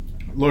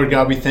Lord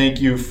God, we thank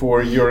you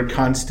for your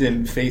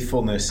constant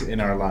faithfulness in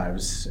our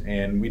lives.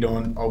 And we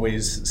don't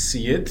always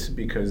see it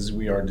because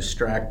we are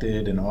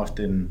distracted and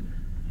often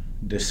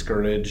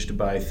discouraged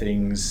by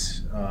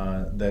things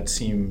that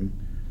seem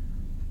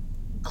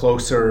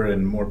closer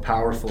and more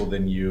powerful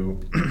than you.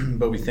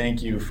 But we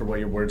thank you for what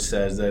your word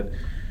says, that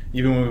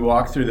even when we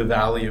walk through the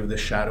valley of the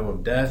shadow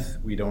of death,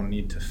 we don't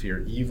need to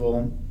fear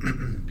evil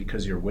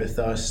because you're with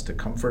us to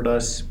comfort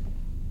us.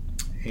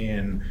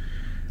 And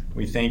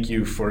we thank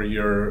you for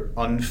your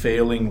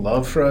unfailing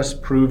love for us,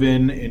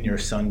 proven in your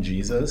Son,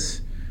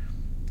 Jesus.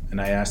 And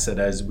I ask that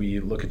as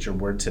we look at your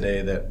word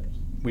today, that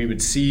we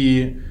would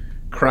see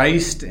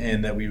Christ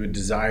and that we would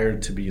desire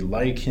to be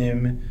like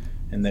him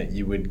and that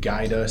you would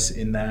guide us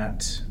in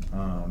that.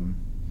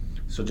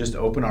 So just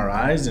open our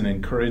eyes and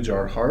encourage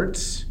our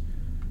hearts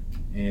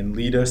and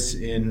lead us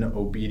in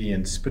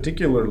obedience,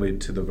 particularly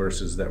to the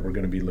verses that we're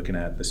going to be looking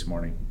at this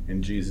morning.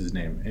 In Jesus'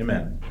 name,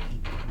 amen.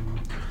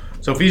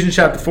 So Ephesians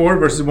chapter 4,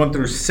 verses 1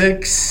 through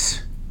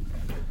 6,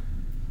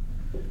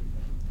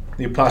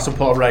 the Apostle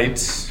Paul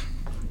writes,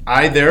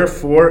 I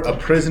therefore, a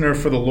prisoner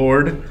for the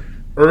Lord,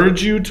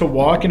 urge you to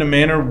walk in a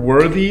manner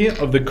worthy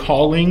of the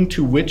calling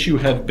to which you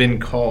have been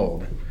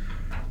called,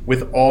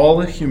 with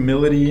all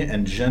humility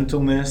and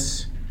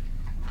gentleness,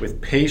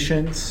 with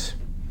patience,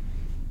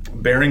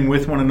 bearing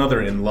with one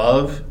another in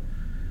love,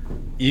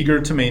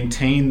 eager to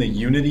maintain the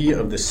unity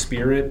of the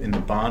Spirit in the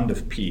bond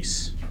of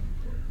peace.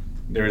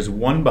 There is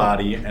one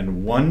body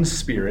and one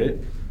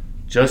Spirit,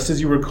 just as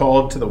you were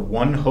called to the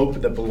one hope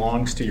that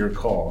belongs to your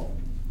call.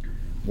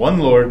 One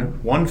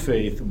Lord, one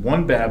faith,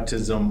 one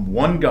baptism,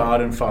 one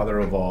God and Father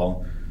of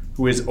all,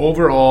 who is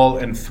over all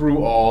and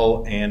through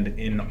all and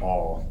in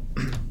all.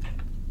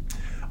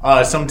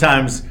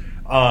 Sometimes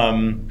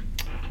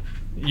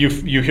you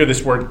hear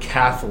this word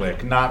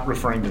Catholic, not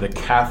referring to the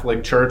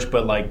Catholic Church,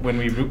 but like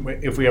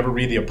if we ever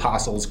read the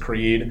Apostles'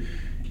 Creed,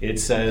 it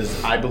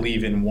says, I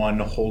believe in one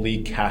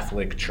holy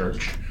Catholic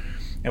Church.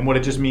 And what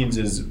it just means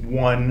is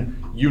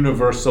one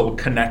universal,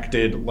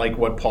 connected, like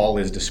what Paul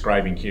is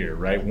describing here,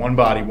 right? One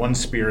body, one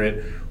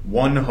Spirit,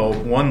 one hope,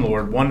 one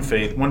Lord, one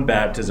faith, one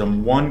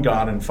baptism, one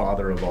God and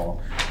Father of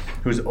all,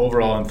 who's over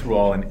all and through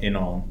all and in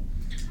all.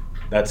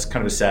 That's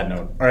kind of a side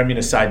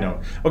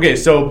note. Okay,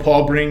 so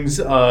Paul brings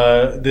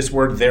this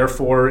word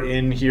therefore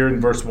in here in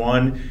verse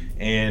 1,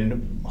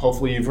 and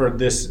hopefully you've heard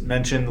this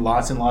mentioned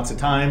lots and lots of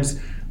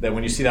times, that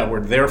when you see that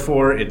word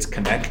therefore, it's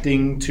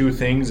connecting two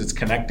things. It's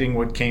connecting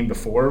what came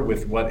before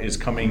with what is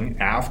coming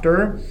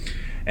after.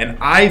 And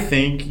I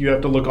think you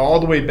have to look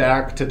all the way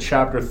back to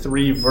chapter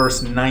 3,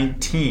 verse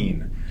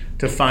 19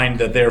 to find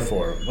the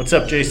therefore. What's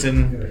up,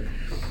 Jason?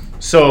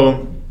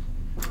 So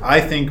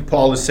I think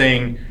Paul is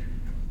saying,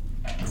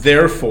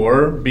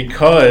 therefore,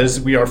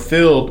 because we are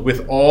filled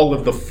with all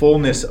of the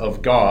fullness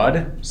of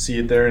God, see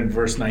it there in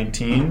verse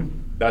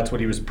 19. That's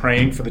what he was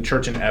praying for the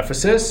church in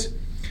Ephesus.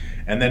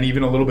 And then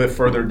even a little bit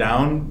further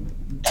down,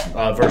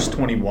 verse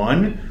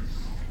 21,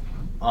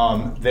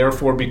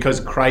 therefore, because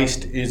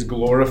Christ is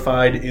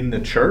glorified in the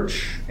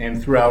church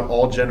and throughout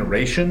all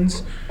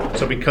generations.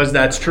 So because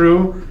that's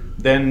true,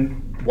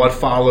 then what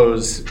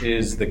follows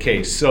is the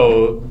case.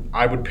 So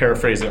I would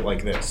paraphrase it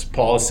like this.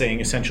 Paul is saying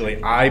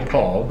essentially, I,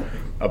 Paul,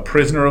 a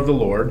prisoner of the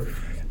Lord,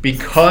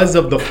 because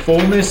of the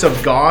fullness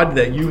of God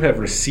that you have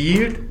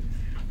received,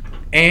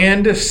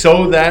 and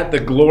so that the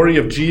glory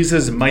of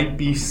Jesus might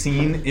be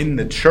seen in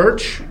the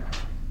church,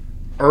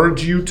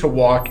 urge you to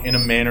walk in a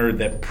manner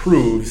that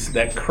proves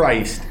that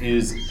Christ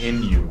is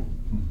in you.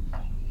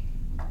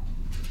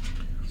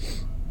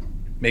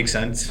 Makes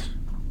sense?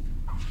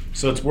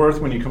 So it's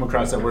worth, when you come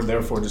across that word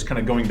therefore, just kind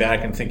of going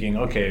back and thinking,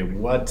 okay,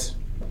 what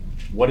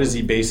is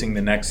he basing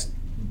the next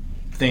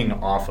thing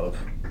off of?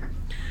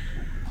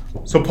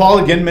 So Paul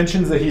again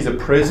mentions that he's a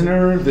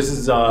prisoner. This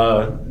is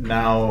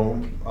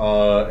now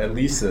at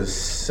least the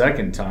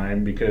second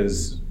time,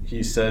 because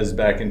he says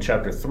back in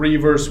chapter 3,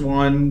 verse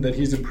 1 that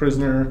he's a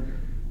prisoner.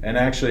 And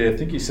actually, I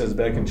think he says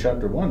back in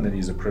chapter 1 that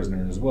he's a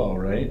prisoner as well,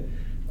 right?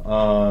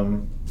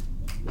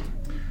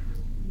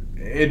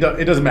 It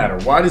doesn't matter.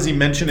 Why does he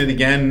mention it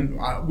again?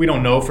 We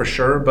don't know for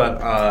sure,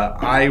 but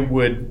I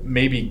would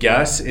maybe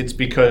guess it's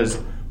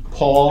because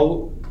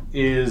Paul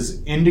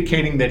is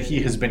indicating that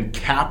he has been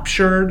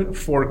captured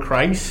for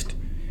Christ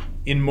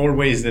in more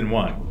ways than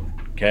one.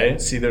 Okay,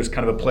 see, there's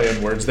kind of a play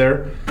on words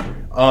there.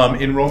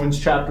 In Romans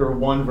chapter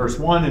 1, verse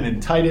 1, and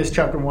in Titus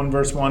chapter 1,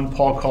 verse 1,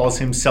 Paul calls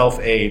himself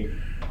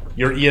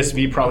your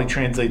ESV probably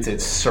translates it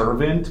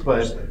servant,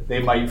 but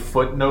they might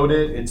footnote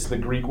it. It's the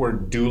Greek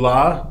word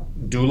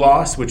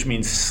doulos, which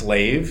means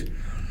slave.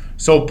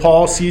 So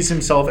Paul sees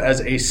himself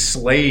as a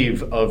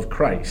slave of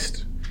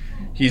Christ.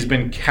 He's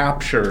been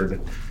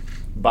captured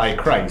by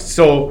Christ.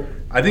 So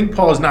I think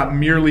Paul is not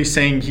merely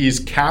saying he's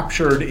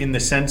captured in the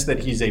sense that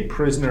he's a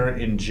prisoner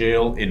in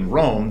jail in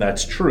Rome.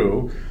 That's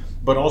true.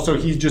 But also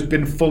he's just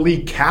been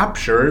fully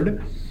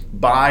captured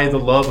by the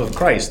love of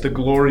Christ, the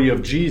glory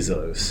of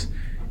Jesus.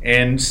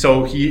 And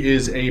so he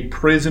is a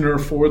prisoner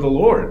for the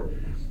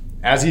Lord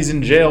as he's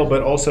in jail,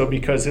 but also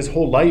because his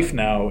whole life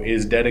now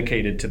is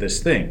dedicated to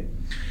this thing.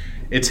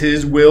 It's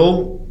his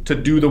will to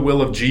do the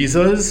will of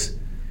Jesus,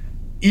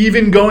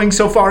 even going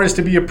so far as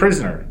to be a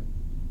prisoner.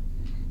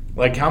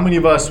 Like, how many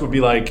of us would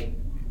be like,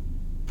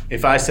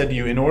 if I said to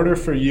you, in order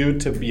for you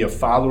to be a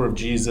follower of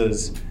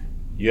Jesus,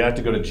 you have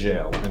to go to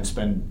jail and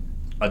spend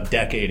a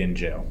decade in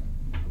jail?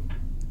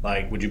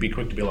 Like, would you be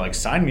quick to be like,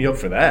 sign me up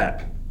for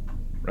that,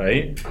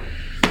 right?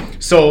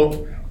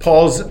 So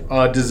Paul's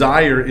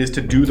desire is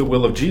to do the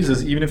will of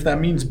Jesus, even if that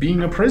means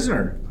being a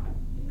prisoner.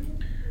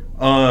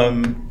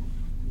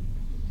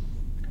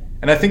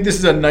 And I think this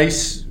is a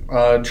nice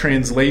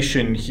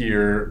translation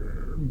here,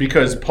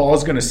 because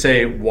Paul's going to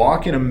say,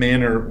 walk in a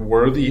manner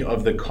worthy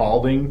of the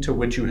calling to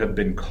which you have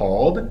been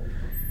called.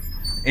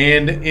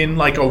 And in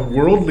like a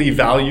worldly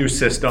value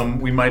system,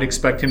 we might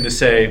expect him to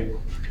say,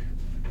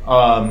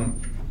 so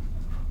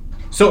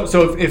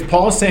if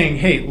Paul's saying,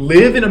 hey,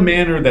 live in a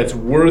manner that's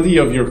worthy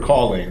of your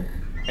calling,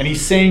 and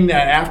he's saying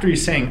that after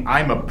he's saying,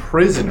 I'm a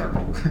prisoner,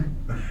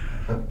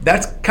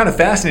 that's kind of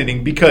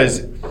fascinating,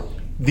 because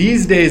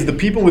these days, the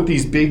people with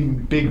these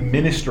big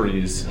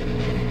ministries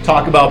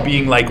talk about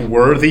being like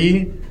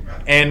worthy,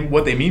 and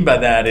what they mean by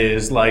that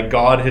is like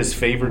God has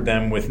favored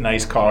them with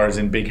nice cars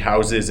and big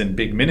houses and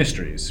big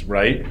ministries,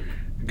 right?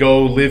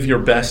 Go live your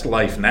best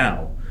life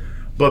now.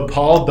 But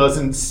Paul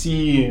doesn't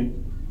see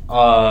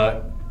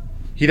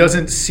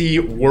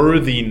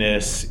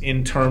worthiness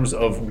in terms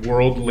of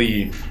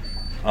worldly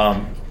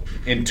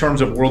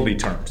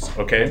terms.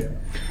 Okay,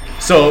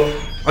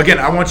 so. Again,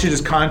 I want you to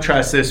just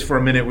contrast this for a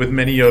minute with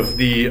many of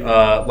the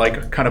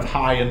like kind of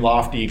high and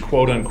lofty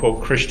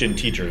quote-unquote Christian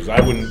teachers.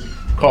 I wouldn't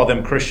call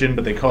them Christian,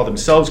 but they call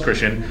themselves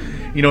Christian.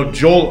 You know,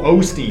 Joel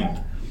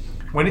Osteen,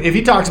 if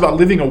he talks about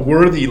living a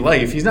worthy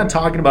life, he's not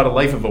talking about a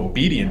life of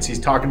obedience. He's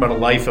talking about a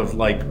life of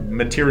like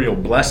material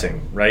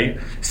blessing, right?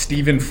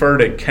 Stephen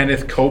Furtick,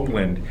 Kenneth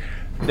Copeland,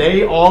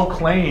 they all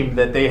claim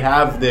that they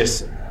have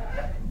this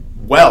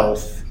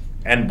wealth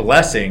and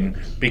blessing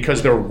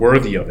because they're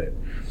worthy of it.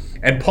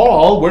 And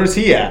Paul, where's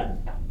he at?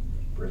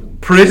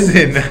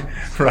 Prison,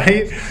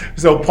 right?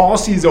 So Paul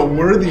sees a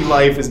worthy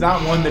life as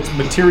not one that's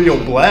material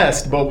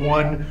blessed, but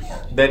one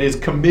that is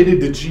committed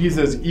to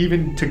Jesus,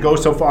 even to go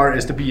so far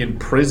as to be in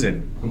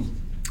prison.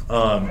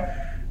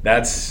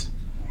 That's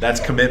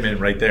commitment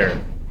right there.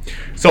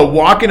 So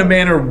walk in a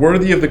manner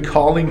worthy of the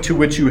calling to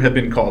which you have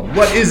been called.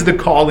 What is the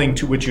calling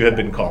to which you have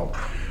been called?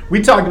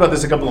 We talked about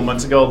this a couple of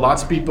months ago.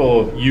 Lots of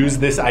people use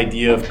this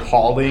idea of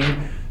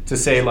calling to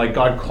say, like,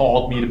 God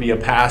called me to be a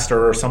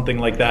pastor or something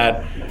like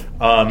that.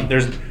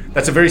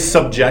 That's a very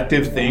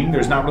subjective thing.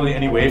 There's not really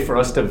any way for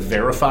us to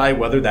verify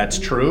whether that's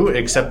true,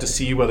 except to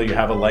see whether you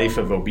have a life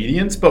of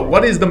obedience. But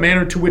what is the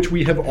manner to which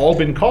we have all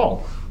been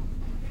called?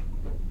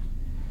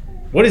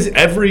 What is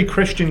every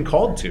Christian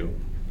called to?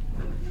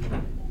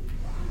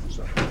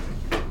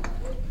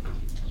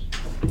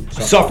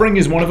 Suffering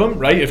is one of them,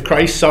 right? If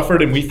Christ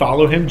suffered and we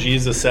follow him,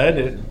 Jesus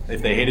said,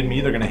 if they hated me,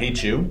 they're going to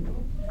hate you.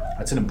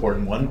 That's an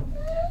important one.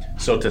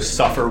 So to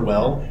suffer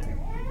well.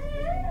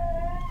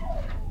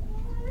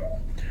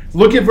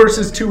 Look at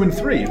verses 2 and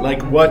 3.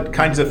 Like, what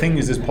kinds of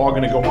things is Paul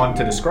going to go on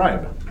to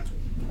describe?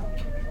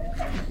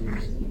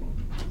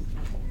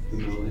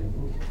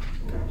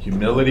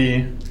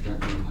 Humility,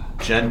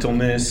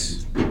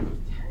 gentleness,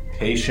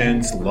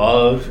 patience,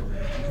 love.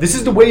 This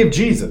is the way of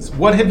Jesus.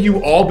 What have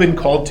you all been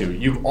called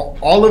to?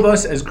 All of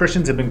us as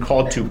Christians have been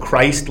called to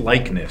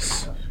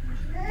Christ-likeness,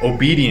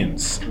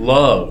 obedience,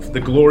 love,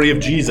 the glory of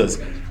Jesus.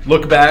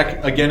 Look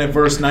back again at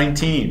verse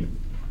 19.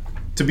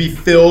 To be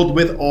filled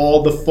with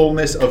all the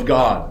fullness of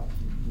God.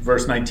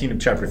 Verse 19 of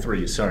chapter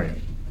 3, sorry.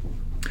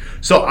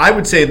 So I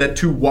would say that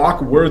to walk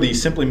worthy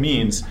simply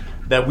means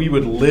that we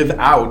would live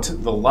out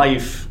the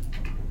life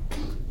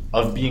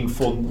of being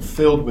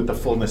filled with the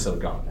fullness of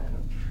God.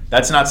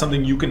 That's not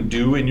something you can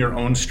do in your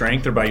own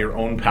strength or by your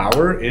own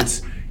power.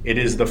 It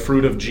is the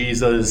fruit of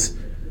Jesus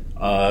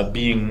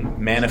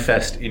being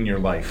manifest in your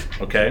life,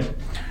 okay?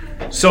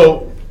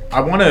 So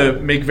I want to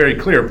make very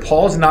clear,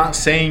 Paul's not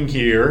saying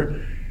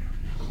here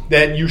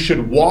that you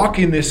should walk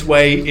in this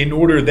way in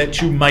order that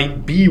you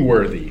might be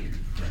worthy.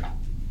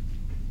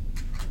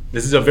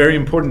 This is a very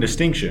important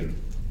distinction.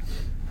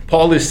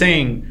 Paul is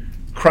saying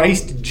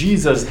Christ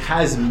Jesus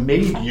has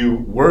made you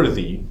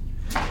worthy,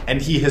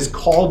 and he has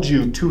called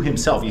you to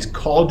himself. He's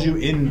called you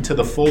into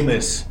the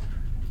fullness,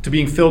 to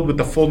being filled with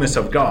the fullness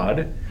of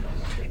God,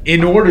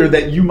 in order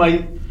that you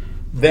might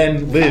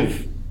then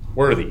live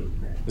worthy.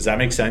 Does that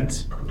make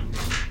sense?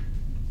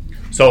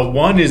 So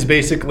one is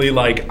basically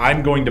like,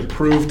 I'm going to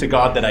prove to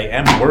God that I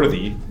am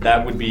worthy.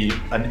 That would be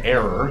an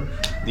error.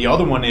 The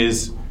other one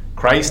is,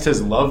 Christ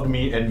has loved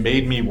me and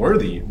made me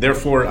worthy.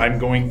 Therefore, I'm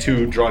going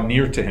to draw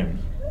near to him.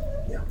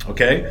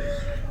 Okay?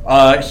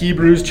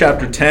 Hebrews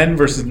chapter 10,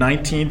 verses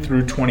 19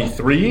 through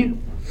 23.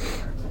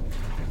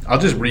 I'll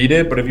just read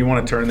it, but if you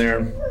want to turn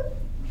there.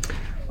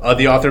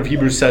 The author of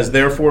Hebrews says,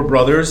 "Therefore,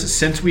 brothers,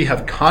 since we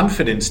have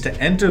confidence to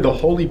enter the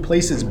holy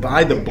places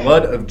by the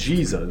blood of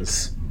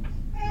Jesus,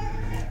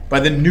 by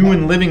the new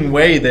and living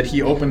way that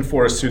he opened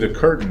for us through the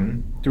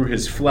curtain, through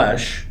his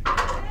flesh,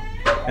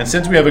 And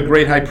since we have a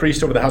great high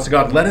priest over the house of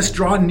God, let us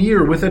draw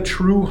near with a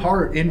true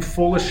heart in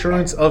full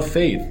assurance of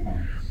faith,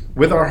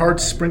 with our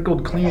hearts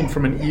sprinkled clean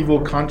from an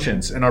evil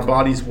conscience and our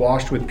bodies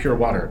washed with pure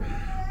water.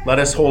 Let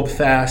us hold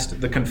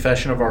fast the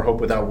confession of our hope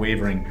without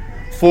wavering,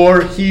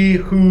 for he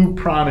who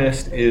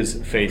promised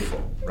is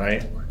faithful,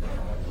 right?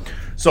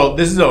 So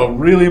this is a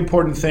really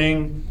important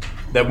thing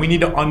that we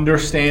need to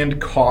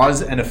understand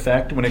cause and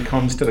effect when it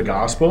comes to the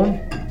gospel.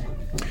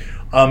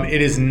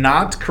 It is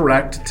not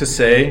correct to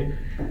say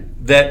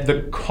that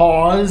the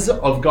cause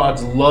of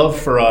God's love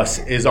for us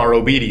is our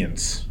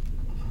obedience.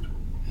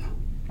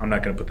 I'm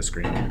not going to put the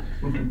screen.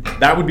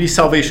 That would be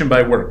salvation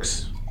by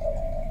works.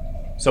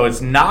 So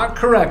it's not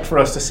correct for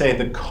us to say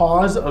the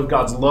cause of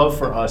God's love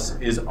for us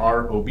is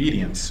our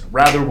obedience.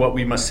 Rather, what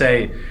we must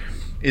say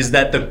is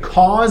that the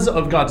cause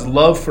of God's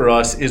love for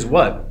us is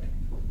what?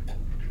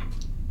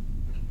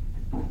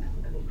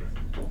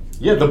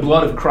 Yeah, the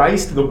blood of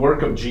Christ, the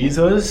work of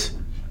Jesus.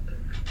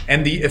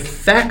 And the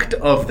effect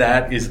of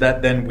that is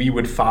that then we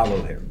would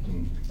follow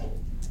him.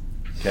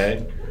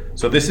 Okay?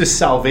 So this is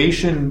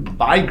salvation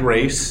by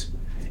grace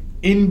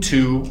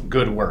into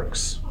good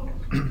works.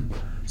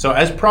 So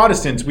as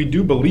Protestants, we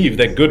do believe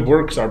that good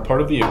works are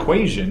part of the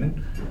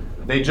equation.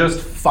 They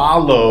just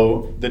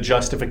follow the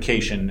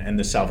justification and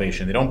the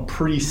salvation. They don't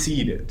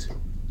precede it.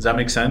 Does that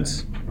make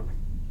sense?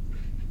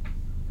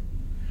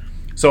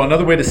 So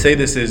another way to say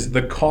this is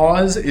the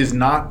cause is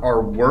not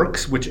our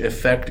works which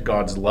affect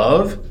God's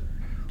love.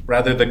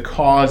 Rather, the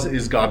cause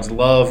is God's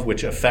love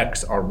which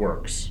affects our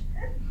works.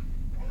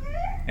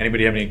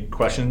 Anybody have any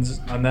questions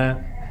on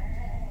that?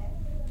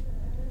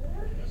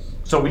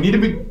 So we need to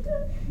be...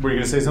 Were you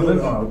going to say something?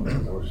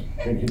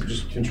 Can you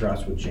just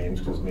contrast with James,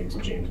 because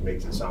James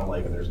makes it sound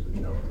like there's,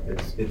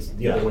 it's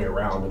the other way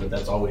around, but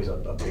that's always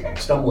a big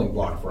stumbling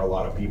block for a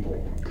lot of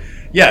people.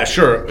 Yeah,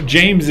 sure.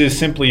 James is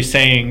simply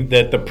saying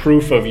that the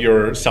proof of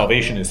your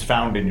salvation is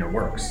found in your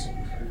works.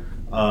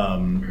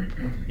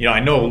 I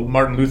know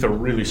Martin Luther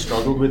really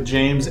struggled with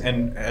James,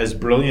 and as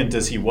brilliant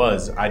as he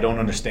was, I don't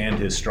understand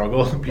his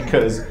struggle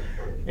because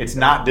it's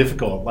not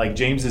difficult. Like,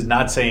 James is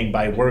not saying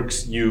by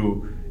works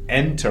you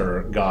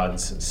enter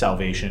God's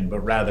salvation, but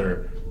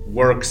rather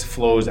works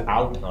flows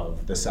out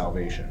of the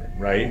salvation,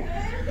 right?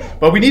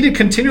 But we need to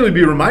continually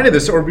be reminded of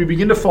this, or we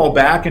begin to fall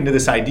back into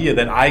this idea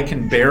that I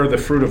can bear the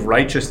fruit of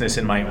righteousness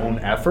in my own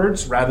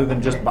efforts rather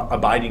than just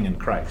abiding in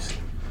Christ.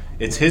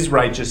 It's his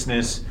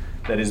righteousness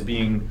that is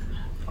being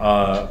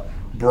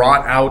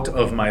brought out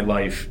of my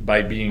life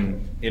by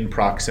being in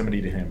proximity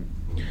to him.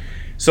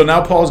 So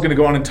now Paul's going to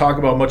go on and talk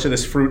about much of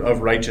this fruit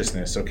of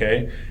righteousness,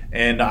 okay?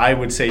 And I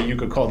would say you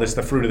could call this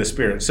the fruit of the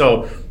Spirit.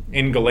 So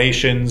in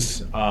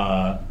Galatians,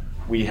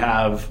 we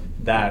have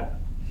that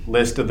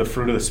list of the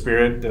fruit of the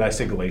Spirit. Did I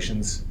say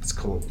Galatians? It's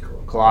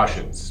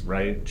Colossians,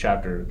 right?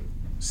 Chapter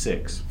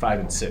 5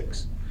 and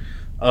 6.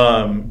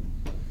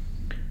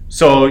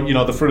 So,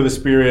 the fruit of the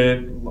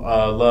Spirit,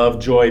 love,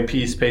 joy,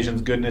 peace,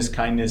 patience, goodness,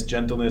 kindness,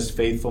 gentleness,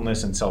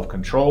 faithfulness, and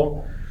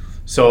self-control.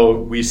 So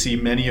we see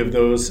many of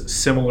those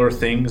similar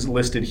things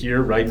listed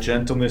here, right?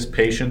 Gentleness,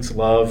 patience,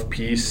 love,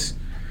 peace.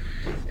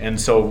 And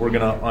so we're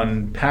going to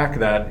unpack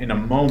that in a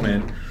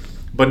moment.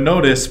 But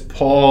notice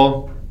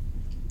Paul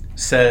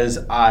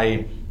says,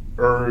 I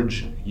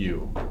urge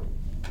you.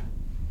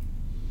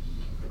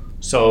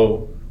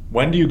 So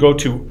when do you go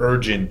to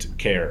urgent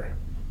care?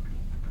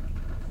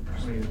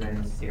 When you've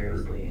been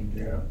seriously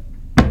injured.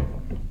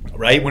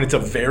 Right? When it's a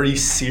very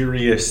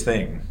serious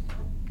thing.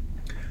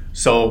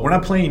 So we're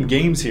not playing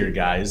games here,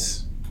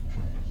 guys.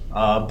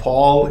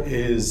 Paul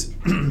is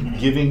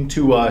giving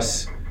to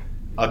us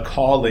a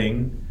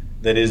calling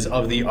that is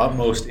of the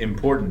utmost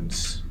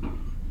importance.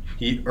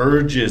 He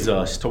urges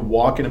us to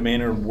walk in a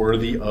manner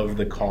worthy of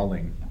the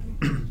calling.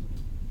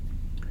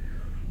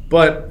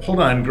 But hold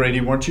on, Grady,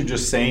 weren't you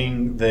just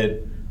saying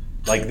that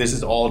this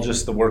is all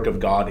just the work of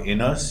God in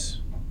us?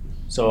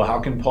 So how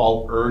can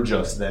Paul urge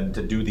us then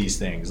to do these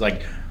things?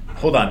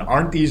 Hold on,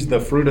 aren't these the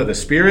fruit of the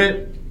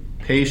Spirit?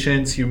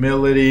 Patience,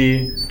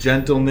 humility,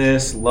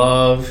 gentleness,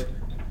 love,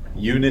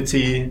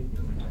 unity.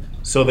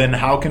 So then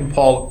how can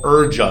Paul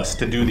urge us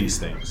to do these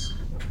things?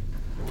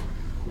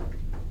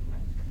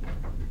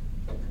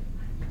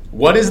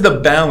 What is the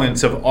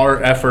balance of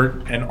our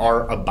effort and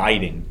our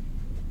abiding?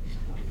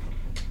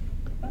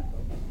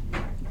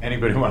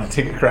 Anybody want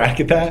to take a crack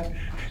at that?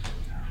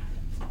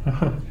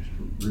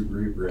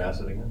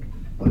 Re-ask it again.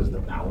 What is the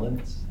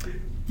balance?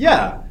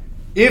 Yeah.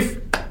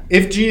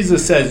 If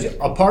Jesus says,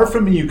 apart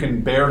from me you can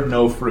bear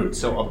no fruit,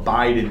 so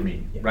abide in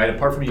me, right?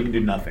 Apart from me you can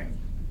do nothing.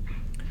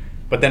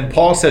 But then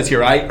Paul says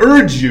here, I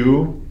urge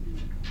you,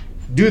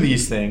 do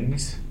these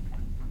things.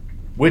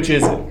 Which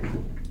is it?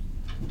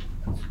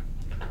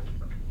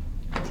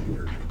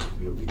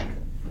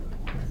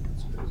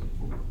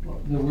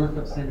 The work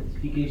of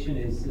sanctification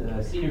is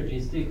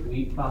synergistic.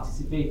 We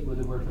participate with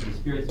the work of the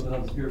Spirit. So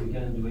without the Spirit we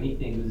cannot do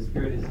anything. But the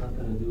Spirit is not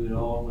going to do it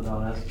all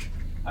without us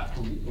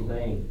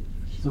obeying.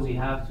 So we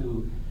have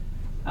to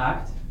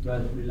act,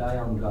 but rely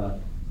on God.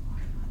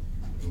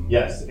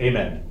 Yes,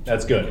 amen.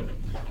 That's good.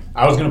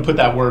 I was going to put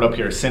that word up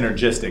here,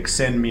 synergistic.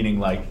 Syn meaning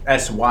like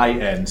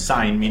S-Y-N,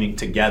 sign meaning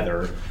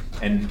together,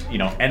 and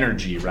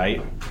energy,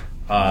 right?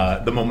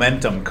 The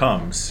momentum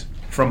comes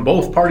from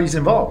both parties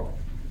involved.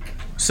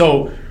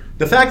 So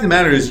the fact of the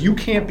matter is you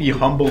can't be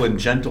humble and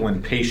gentle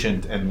and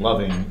patient and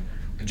loving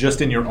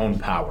just in your own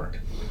power.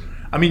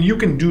 I mean, you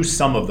can do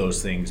some of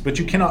those things, but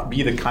you cannot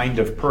be the kind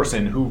of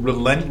person who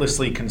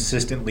relentlessly,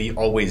 consistently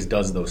always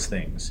does those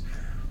things.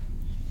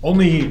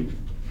 Only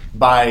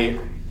by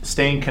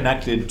staying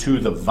connected to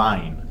the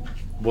vine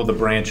will the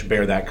branch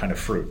bear that kind of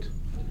fruit.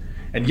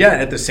 And yet,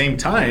 at the same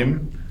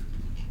time,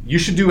 you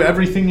should do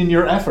everything in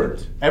your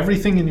effort,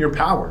 everything in your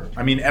power.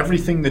 I mean,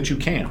 everything that you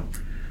can,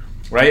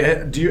 right?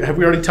 Have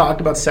we already talked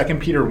about 2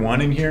 Peter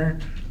 1 in here?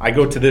 I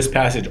go to this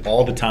passage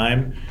all the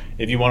time.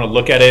 If you want to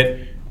look at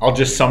it, I'll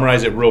just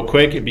summarize it real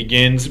quick. It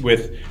begins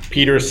with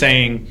Peter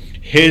saying,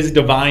 his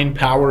divine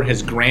power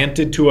has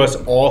granted to us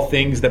all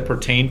things that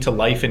pertain to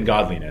life and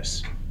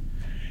godliness.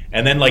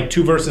 And then like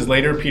 2 verses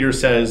later, Peter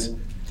says,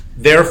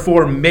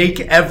 therefore make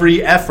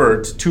every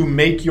effort to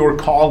make your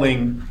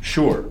calling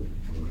sure.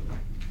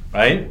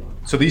 Right?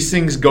 So these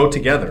things go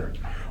together.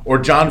 Or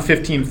John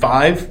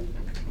 15:5,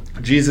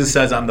 Jesus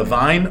says, I'm the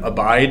vine,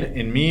 abide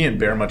in me and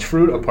bear much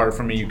fruit. Apart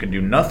from me, you can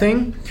do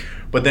nothing.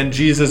 But then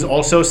Jesus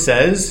also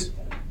says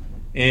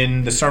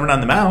in the Sermon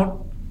on the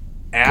Mount,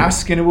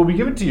 ask and it will be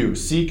given to you.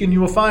 Seek and you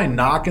will find.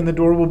 Knock and the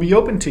door will be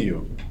open to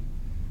you.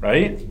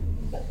 Right?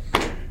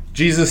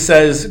 Jesus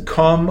says,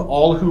 come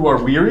all who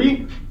are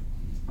weary.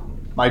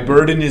 My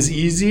burden is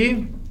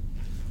easy.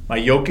 My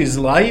yoke is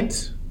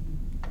light.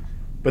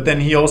 But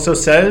then he also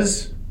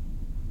says,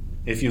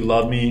 if you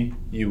love me,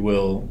 you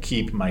will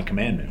keep my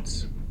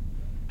commandments.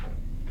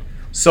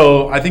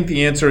 So I think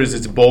the answer is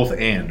it's both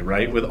and,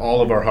 right? With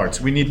all of our hearts.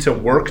 We need to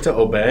work to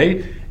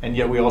obey, and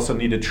yet we also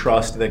need to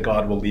trust that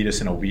God will lead us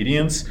in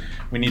obedience.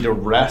 We need to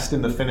rest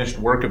in the finished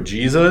work of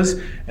Jesus,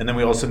 and then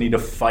we also need to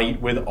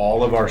fight with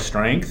all of our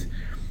strength.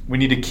 We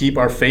need to keep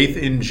our faith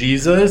in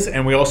Jesus,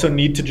 and we also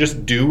need to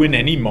just do in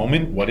any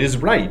moment what is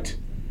right.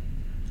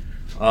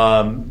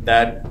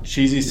 That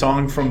cheesy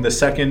song from the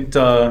second,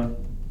 isn't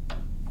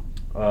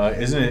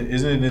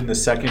it in the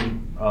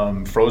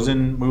second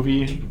Frozen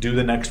movie, Do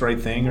the Next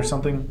Right Thing or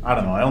something? I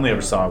don't know. I only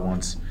ever saw it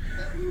once.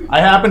 I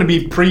happened to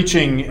be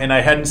preaching, and I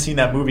hadn't seen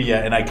that movie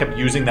yet, and I kept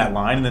using that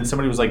line, and then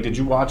somebody was like, did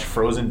you watch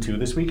Frozen 2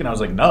 this week? And I was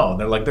like, no.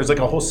 They're like, there's like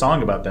a whole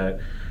song about that.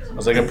 I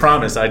was like, I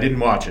promise, I didn't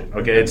watch it.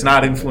 Okay, it's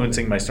not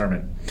influencing my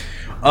sermon.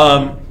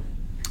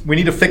 We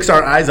need to fix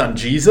our eyes on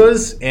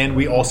Jesus, and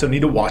we also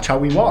need to watch how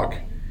we walk.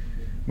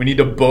 We need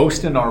to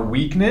boast in our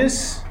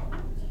weakness.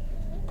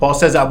 Paul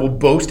says, I will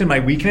boast in my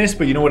weakness,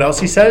 but you know what else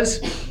he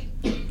says?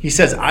 He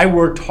says, I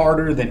worked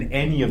harder than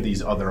any of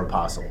these other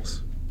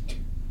apostles.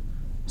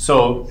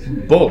 So,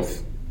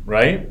 both,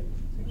 right?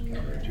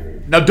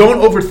 Now, don't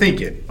overthink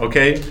it,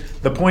 okay?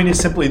 The point is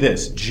simply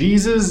this.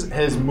 Jesus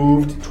has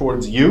moved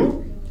towards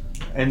you,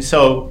 and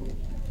so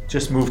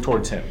just move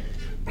towards him.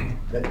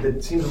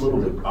 That seems a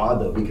little bit odd,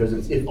 though,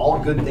 because if all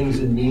good things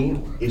in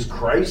me is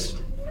Christ,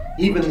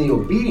 even the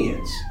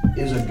obedience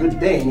is a good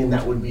thing, and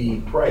that would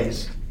be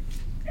Christ.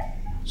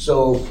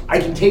 So I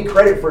can take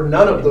credit for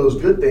none of those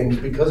good things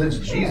because it's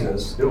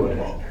Jesus doing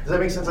it. Does that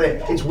make sense?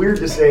 It's weird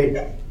to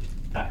say.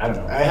 I don't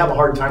know. I have a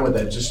hard time with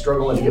that, just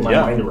struggling to get my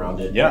mind around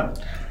it. Yeah.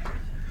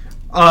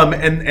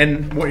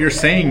 And what you're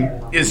saying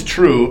is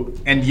true,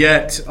 and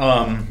yet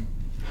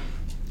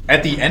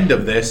at the end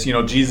of this,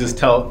 Jesus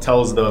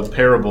tells the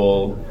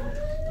parable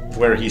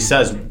where he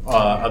says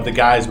of the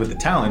guys with the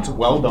talents,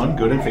 well done,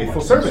 good and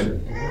faithful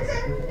servant.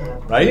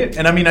 Right?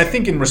 And I mean, I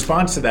think in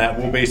response to that,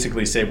 we'll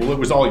basically say, well, it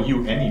was all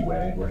you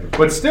anyway. Right.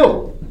 But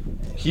still,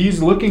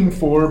 he's looking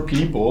for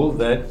people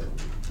that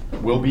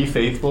will be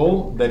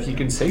faithful, that he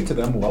can say to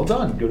them, well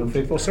done, good and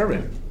faithful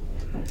servant.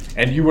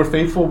 And you were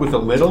faithful with a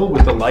little,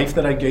 with the life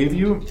that I gave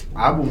you,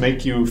 I will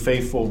make you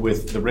faithful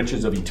with the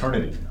riches of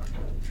eternity.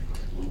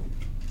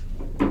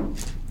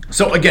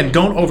 So again,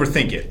 don't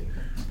overthink it.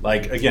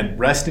 Like, again,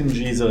 rest in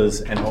Jesus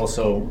and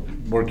also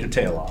work your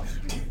tail off.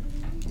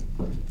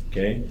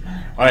 Okay?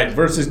 All right,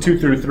 verses 2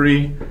 through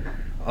 3.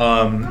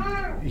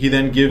 He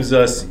then gives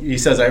us, he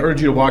says, I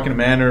urge you to walk in a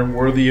manner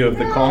worthy of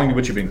the calling to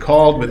which you've been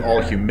called, with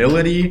all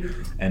humility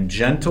and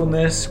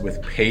gentleness,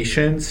 with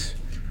patience,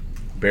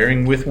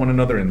 bearing with one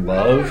another in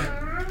love,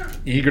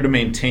 eager to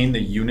maintain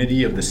the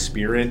unity of the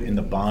Spirit in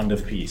the bond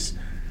of peace.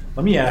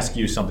 Let me ask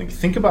you something.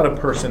 Think about a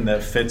person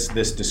that fits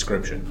this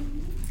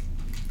description.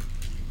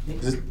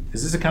 Is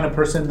this the kind of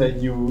person that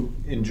you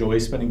enjoy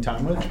spending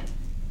time with?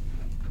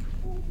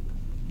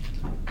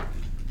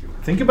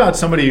 Think about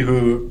somebody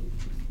who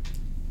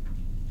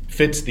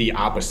fits the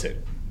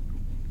opposite.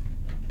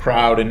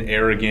 Proud and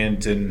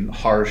arrogant and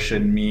harsh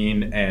and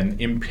mean and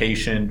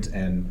impatient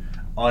and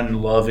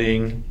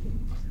unloving.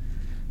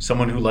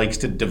 Someone who likes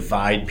to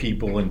divide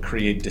people and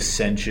create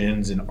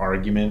dissensions and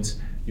arguments.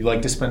 You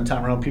like to spend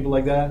time around people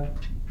like that?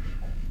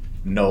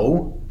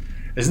 No.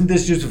 Isn't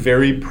this just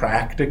very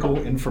practical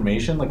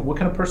information? Like, what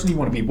kind of person do you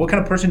want to be? What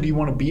kind of person do you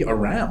want to be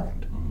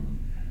around?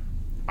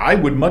 I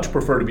would much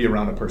prefer to be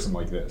around a person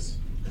like this.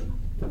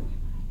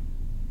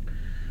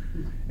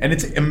 And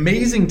it's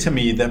amazing to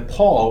me that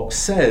Paul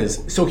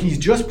says, so he's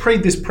just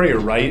prayed this prayer,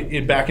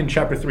 right, back in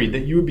chapter 3,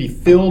 that you would be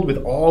filled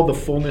with all the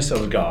fullness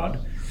of God.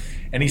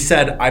 And he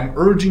said, I'm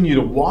urging you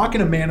to walk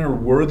in a manner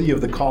worthy of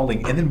the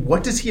calling. And then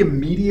what does he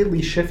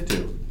immediately shift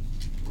to?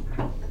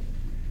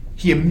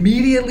 He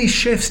immediately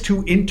shifts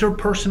to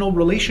interpersonal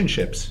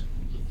relationships.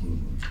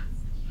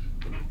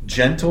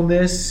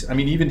 Gentleness,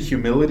 even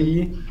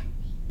humility,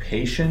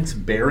 patience,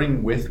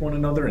 bearing with one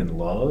another in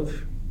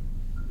love,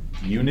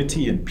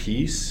 unity and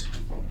peace.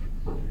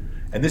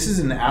 And this is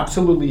an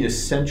absolutely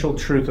essential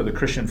truth of the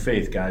Christian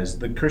faith, guys.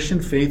 The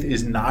Christian faith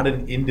is not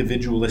an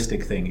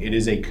individualistic thing. It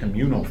is a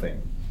communal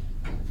thing.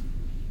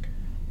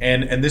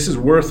 And this is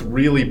worth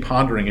really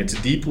pondering. It's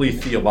deeply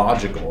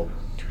theological.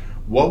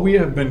 What we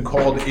have been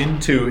called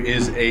into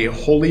is a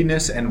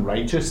holiness and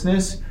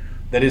righteousness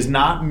that is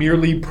not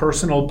merely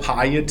personal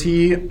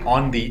piety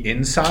on the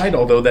inside,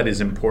 although that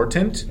is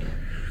important,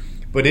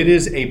 but it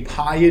is a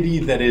piety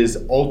that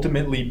is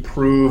ultimately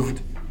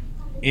proved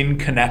in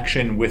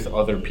connection with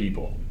other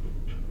people.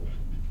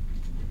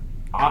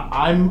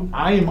 I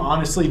am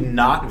honestly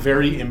not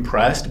very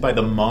impressed by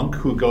the monk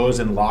who goes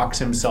and locks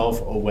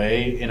himself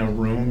away in a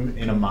room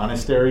in a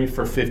monastery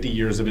for 50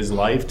 years of his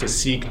life to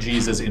seek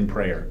Jesus in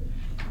prayer.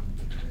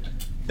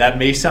 That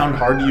may sound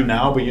hard to you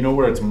now, but you know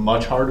where it's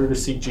much harder to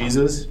seek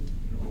Jesus?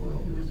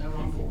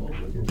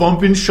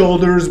 Bumping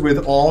shoulders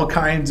with all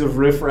kinds of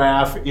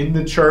riffraff in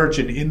the church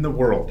and in the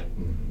world.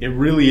 It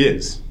really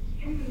is.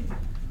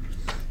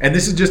 And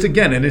this is just,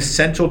 again, an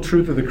essential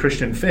truth of the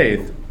Christian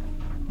faith.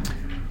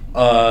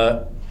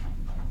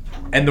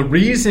 And the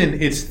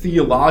reason it's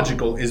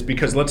theological is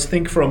because let's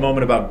think for a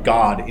moment about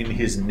God in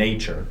his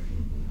nature.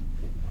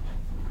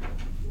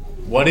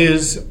 What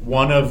is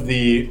one of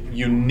the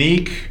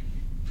unique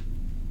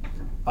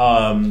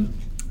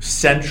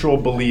central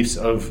beliefs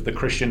of the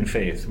Christian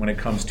faith when it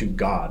comes to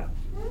God?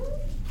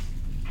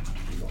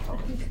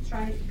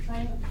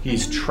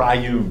 He's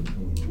triune.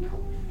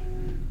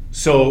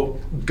 So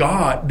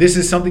God, this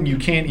is something you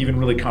can't even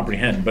really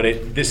comprehend,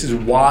 but this is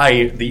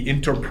why the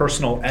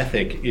interpersonal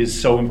ethic is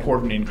so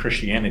important in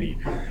Christianity.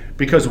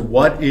 Because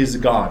what is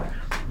God?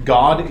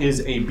 God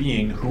is a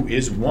being who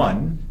is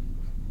one,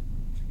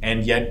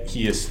 and yet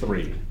he is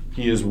three.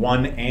 He is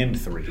one and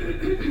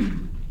three,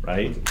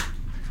 right?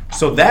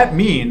 So that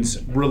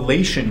means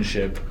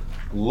relationship,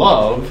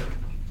 love,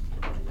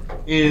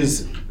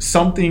 is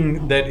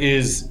something that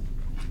is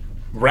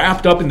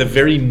wrapped up in the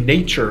very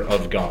nature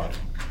of God.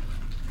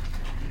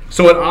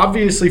 So it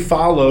obviously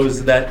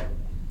follows that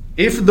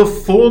if the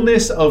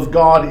fullness of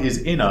God is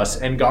in us,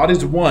 and God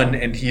is one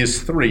and he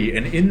is three,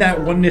 and in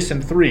that oneness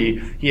and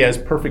three, he has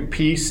perfect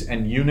peace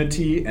and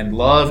unity and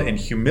love and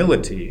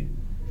humility,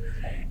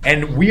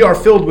 and we are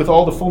filled with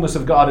all the fullness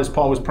of God as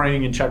Paul was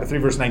praying in chapter 3,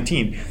 verse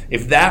 19,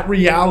 if that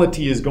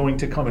reality is going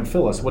to come and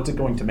fill us, what's it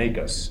going to make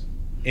us?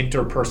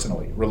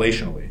 Interpersonally,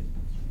 relationally.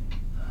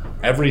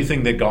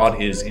 Everything that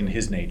God is in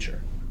his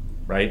nature.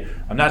 Right?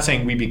 I'm not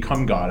saying we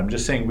become God. I'm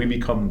just saying we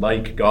become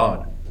like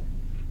God.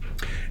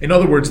 In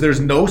other words, there's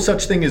no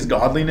such thing as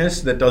godliness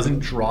that doesn't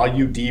draw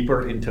you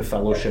deeper into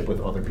fellowship with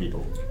other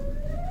people.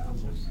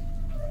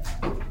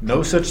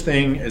 No such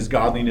thing as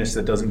godliness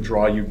that doesn't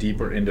draw you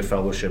deeper into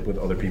fellowship with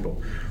other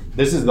people.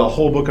 This is the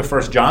whole book of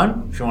 1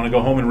 John. If you want to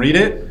go home and read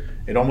it,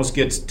 it almost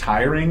gets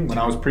tiring. When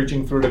I was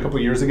preaching through it a couple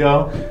years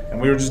ago, and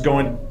we were just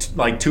going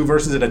like 2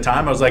 verses at a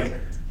time, I was like,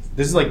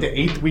 this is like the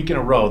 8th week in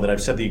a row that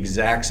I've said the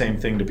exact same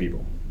thing to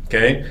people.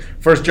 Okay,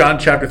 1 John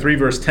chapter 3,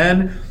 verse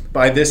 10,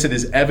 by this it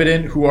is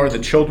evident who are the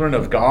children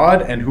of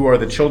God and who are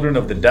the children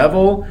of the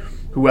devil.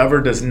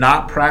 Whoever does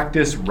not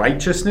practice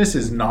righteousness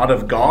is not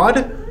of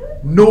God,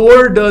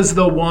 nor is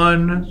the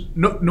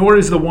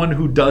one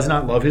who does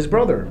not love his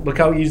brother. Look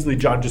how easily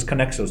John just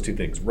connects those two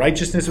things.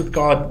 Righteousness with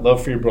God,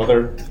 love for your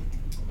brother.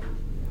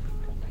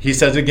 He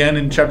says again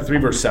in chapter 3,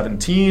 verse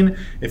 17,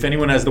 if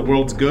anyone has the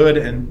world's goods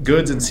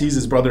and sees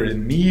his brother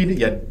in need,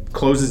 yet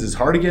closes his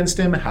heart against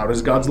him, how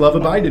does God's love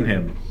abide in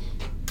him?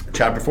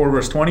 Chapter 4,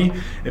 verse 20,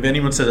 if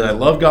anyone says, I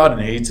love God and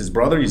hates his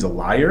brother, he's a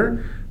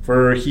liar.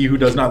 For he who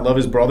does not love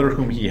his brother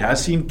whom he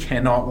has seen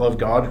cannot love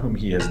God whom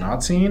he has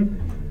not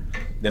seen.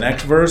 The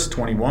next verse,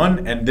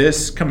 21, and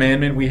this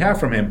commandment we have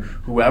from him,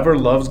 whoever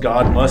loves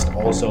God must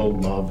also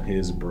love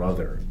his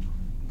brother.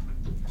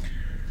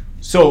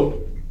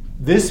 So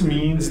this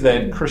means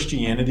that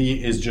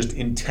Christianity is just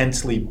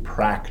intensely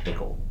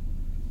practical.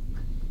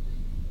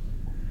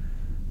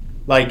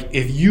 Like,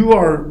 if you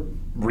are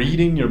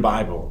reading your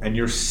Bible and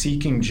you're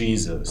seeking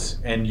Jesus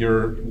and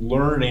you're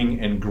learning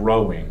and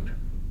growing,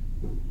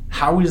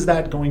 how is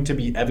that going to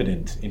be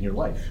evident in your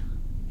life?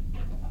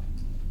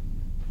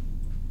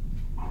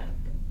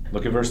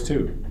 Look at verse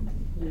 2.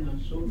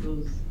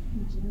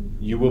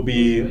 You'll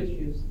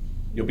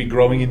be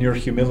growing in your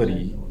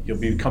humility. You'll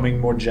be becoming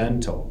more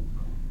gentle.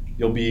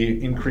 You'll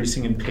be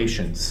increasing in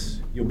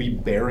patience. You'll be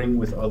bearing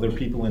with other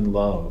people in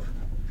love.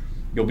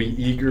 You'll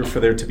be eager for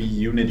there to be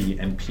unity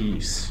and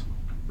peace,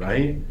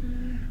 right?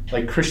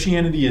 Like,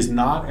 Christianity is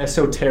not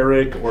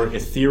esoteric or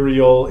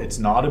ethereal. It's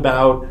not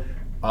about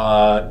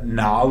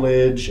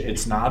knowledge.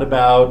 It's not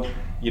about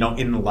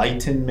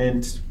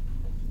enlightenment.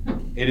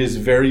 It is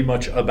very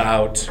much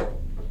about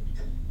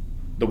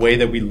the way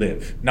that we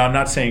live. Now, I'm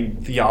not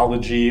saying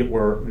theology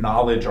or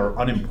knowledge are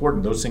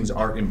unimportant. Those things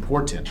are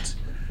important.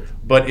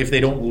 But if they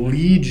don't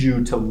lead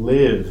you to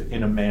live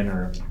in a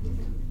manner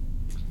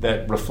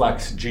that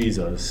reflects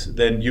Jesus,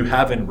 then you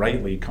haven't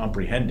rightly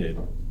comprehended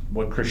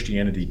what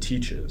Christianity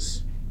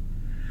teaches.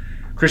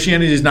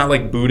 Christianity is not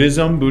like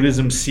Buddhism.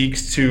 Buddhism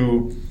seeks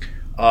to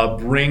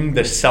bring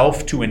the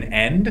self to an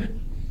end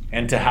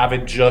and to have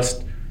it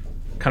just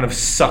kind of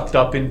sucked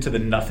up into the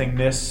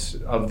nothingness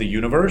of the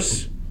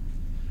universe.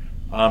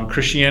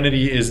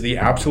 Christianity is the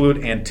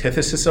absolute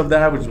antithesis of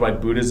that, which is why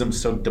Buddhism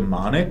is so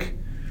demonic.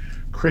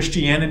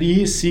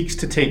 Christianity seeks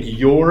to take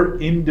your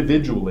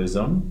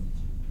individualism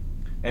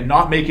and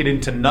not make it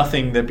into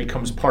nothing that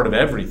becomes part of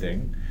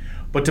everything,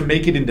 but to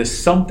make it into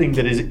something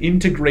that is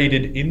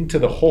integrated into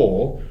the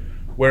whole,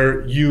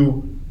 where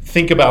you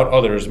think about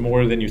others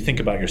more than you think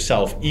about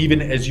yourself,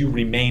 even as you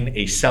remain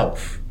a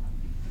self.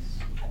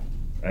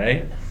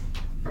 Right?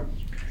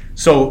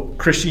 So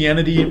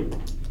Christianity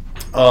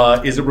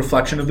is a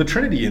reflection of the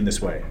Trinity in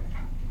this way.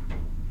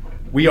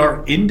 We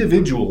are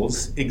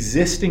individuals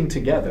existing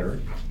together,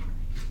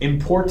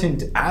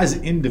 important as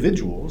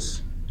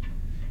individuals,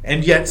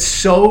 and yet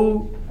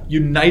so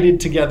united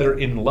together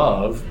in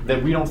love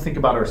that we don't think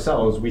about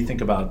ourselves, we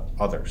think about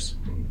others.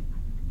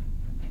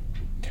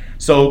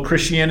 So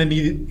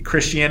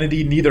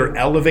Christianity neither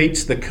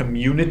elevates the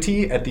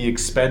community at the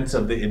expense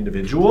of the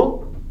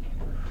individual,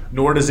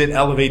 nor does it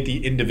elevate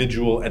the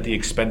individual at the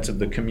expense of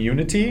the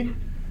community.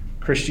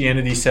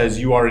 Christianity says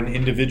you are an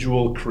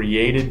individual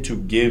created to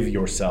give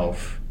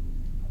yourself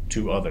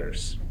to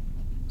others.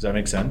 Does that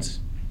make sense?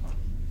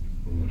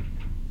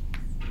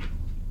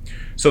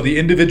 So the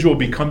individual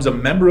becomes a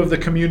member of the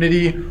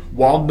community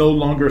while no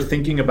longer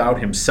thinking about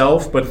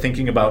himself, but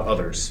thinking about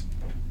others.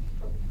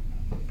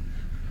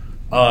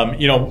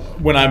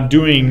 When I'm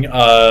doing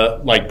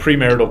like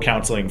premarital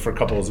counseling for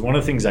couples, one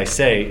of the things I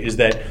say is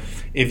that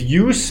if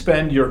you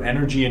spend your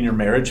energy in your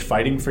marriage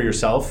fighting for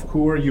yourself,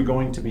 who are you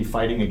going to be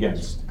fighting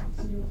against?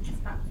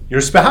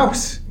 Your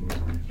spouse.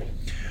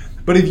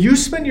 But if you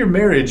spend your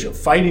marriage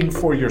fighting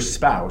for your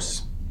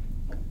spouse,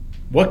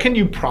 what can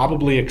you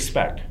probably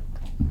expect?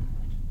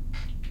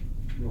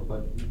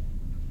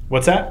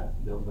 What's that?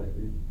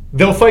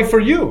 They'll fight for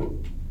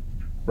you.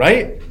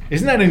 Right?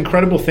 Isn't that an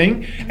incredible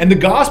thing? And the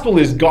gospel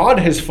is God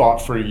has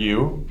fought for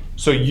you,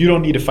 so you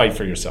don't need to fight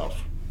for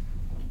yourself.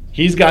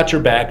 He's got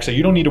your back, so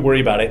you don't need to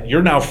worry about it.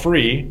 You're now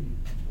free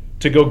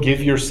to go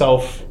give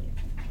yourself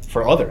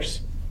for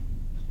others.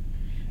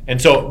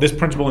 And so this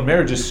principle in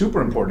marriage is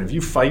super important. If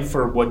you fight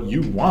for what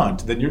you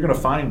want, then you're going to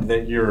find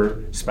that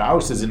your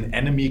spouse is an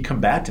enemy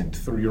combatant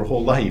through your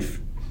whole life.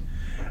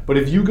 But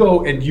if you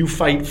go and you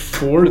fight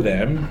for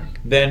them,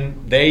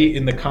 then they,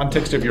 in the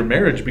context of your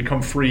marriage,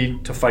 become free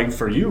to fight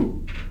for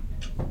you.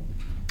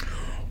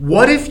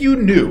 What if you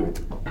knew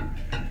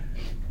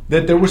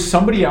that there was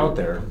somebody out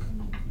there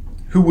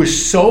who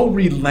was so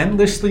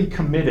relentlessly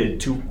committed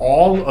to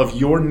all of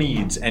your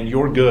needs and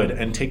your good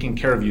and taking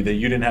care of you that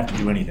you didn't have to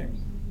do anything?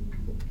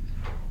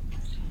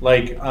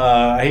 Like,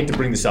 I hate to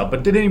bring this up,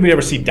 but did anybody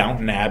ever see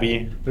Downton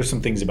Abbey? There's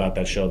some things about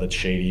that show that's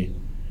shady.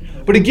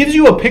 But it gives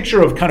you a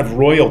picture of kind of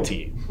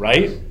royalty,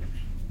 right?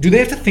 Do they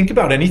have to think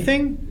about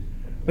anything?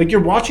 Like,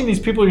 you're watching these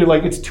people, you're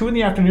like, it's 2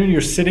 PM,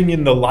 you're sitting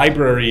in the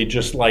library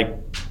just like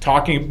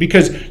talking,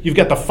 because you've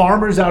got the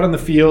farmers out in the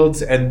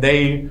fields and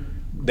they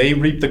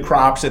reap the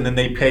crops and then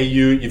they pay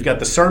you. You've got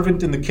the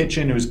servant in the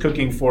kitchen who's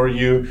cooking for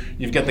you.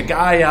 You've got the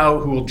guy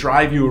out who will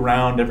drive you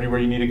around everywhere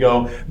you need to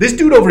go. This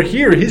dude over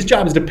here, his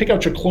job is to pick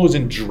out your clothes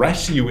and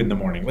dress you in the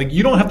morning. Like,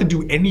 you don't have to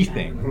do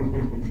anything.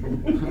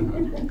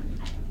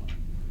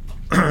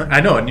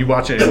 I know, and you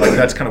watch it and you're like,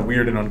 that's kind of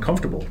weird and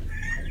uncomfortable.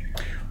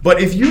 But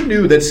if you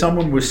knew that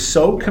someone was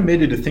so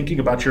committed to thinking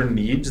about your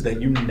needs that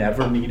you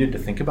never needed to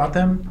think about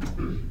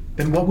them,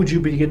 then what would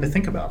you begin to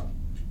think about?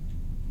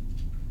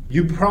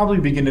 You'd probably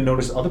begin to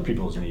notice other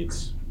people's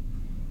needs.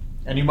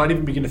 And you might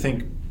even begin to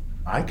think,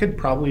 I could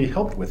probably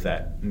help with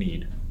that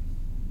need.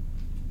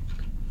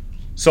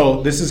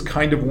 So this is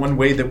kind of one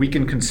way that we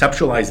can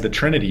conceptualize the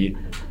Trinity.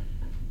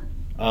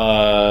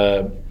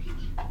 I'm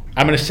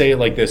going to say it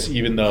like this,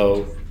 even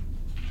though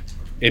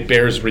it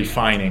bears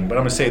refining, but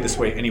I'm going to say it this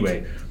way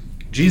anyway.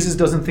 Jesus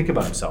doesn't think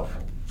about himself.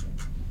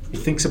 He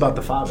thinks about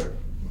the Father.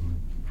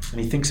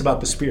 And he thinks about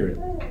the Spirit.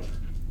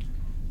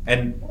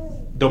 And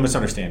don't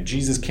misunderstand,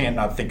 Jesus can't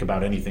not think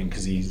about anything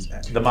because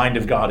the mind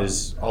of God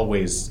is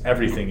always,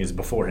 everything is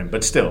before him.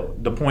 But still,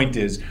 the point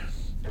is,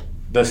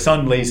 the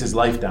Son lays his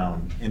life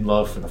down in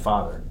love for the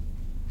Father.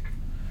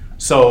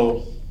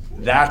 So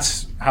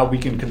that's how we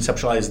can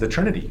conceptualize the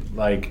Trinity.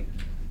 Like,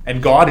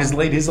 and God has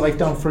laid his life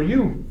down for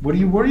you. What are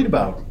you worried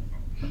about?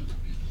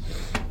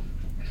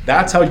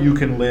 That's how you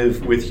can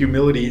live with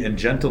humility and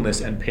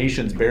gentleness and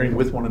patience, bearing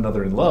with one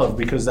another in love,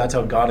 because that's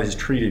how God has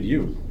treated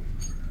you.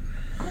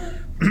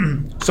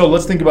 So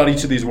let's think about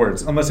each of these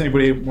words, unless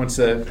anybody wants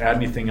to add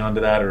anything onto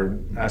that or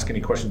ask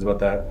any questions about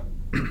that.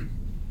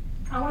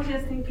 I was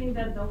just thinking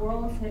that the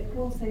world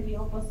will say the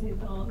opposite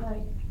though,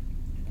 like,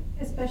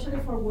 especially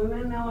for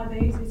women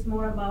nowadays, it's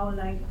more about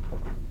like,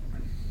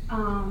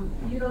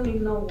 you don't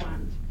need no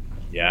one.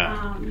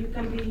 Yeah. You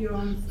can be your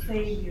own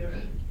savior.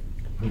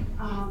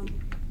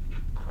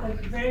 Like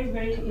very,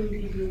 very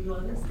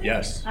individualistic.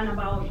 Yes. And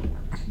about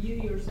you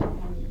yourself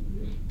only.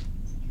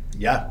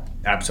 Yeah,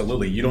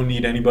 absolutely. You don't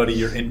need anybody.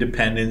 You're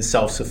independent,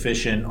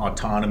 self-sufficient,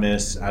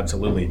 autonomous.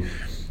 Absolutely.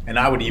 And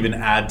I would even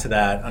add to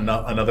that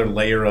another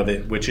layer of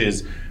it, which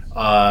is you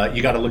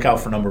got to look out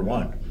for number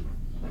one,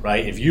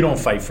 right? If you don't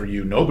fight for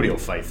you, nobody will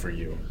fight for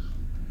you.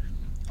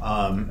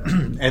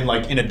 And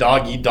like in a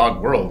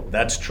dog-eat-dog world,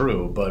 that's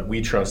true. But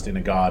we trust in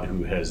a God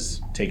who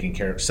has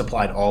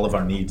supplied all of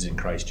our needs in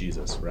Christ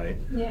Jesus, right?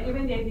 Yeah,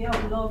 even the idea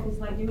of love is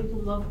like you need to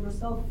love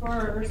yourself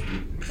first,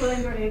 so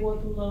then you're able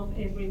to love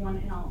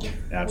everyone else.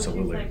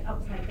 Absolutely. Which is like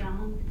upside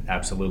down.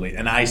 Absolutely.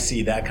 And I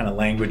see that kind of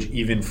language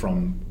even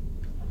from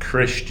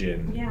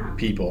Christian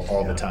people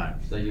all the time.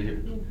 So you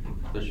hear,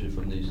 especially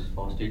from these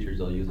false teachers,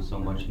 they'll use it so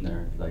much in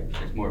there. Like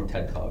it's more of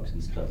TED Talks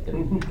and stuff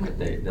that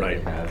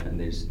they have, and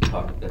they just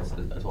talk. That's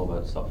all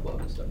about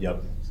self-love and stuff.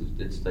 Yep. So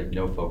it's like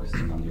no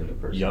focusing on the other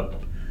person.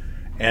 Yep.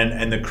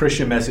 And the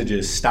Christian message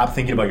is stop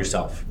thinking about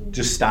yourself.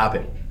 Just stop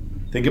it.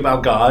 Think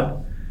about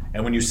God,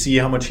 and when you see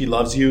how much He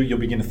loves you, you'll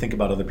begin to think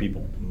about other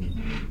people.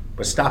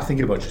 But stop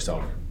thinking about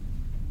yourself.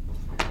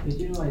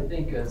 But I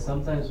think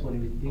sometimes when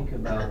we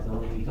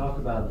talk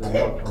about the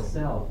love of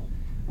self,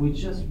 we're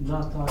just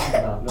not talking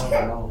about love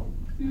at all.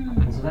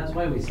 And so that's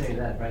why we say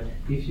that, right?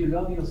 If you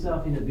love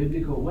yourself in a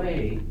biblical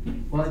way,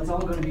 well, it's all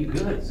going to be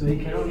good. So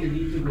it can only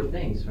lead to good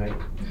things, right?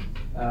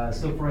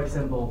 So, for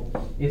example,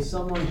 if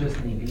someone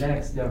just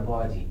neglects their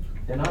body,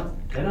 they're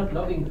not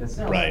loving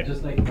themselves. Right.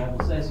 Just like the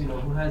Bible says,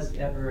 who has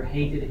ever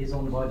hated his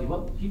own body?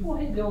 Well, people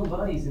hate their own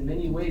bodies in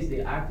many ways.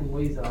 They act in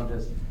ways that are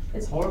just,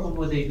 it's horrible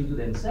what they do to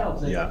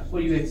themselves. Like, what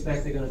do you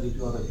expect they're going to do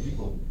to other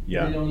people?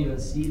 Yeah. They don't even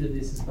see that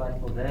this is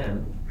bad for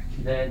them.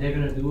 Then they're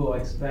going to do or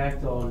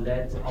expect or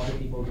let other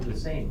people do the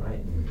same, right?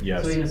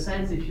 Yes. So in a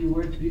sense, if you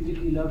were to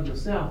biblically love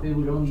yourself, it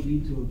would only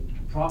lead to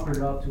proper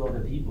love to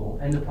other people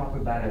and the proper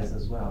balance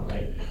as well,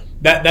 right?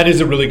 That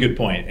is a really good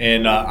point,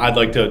 and I'd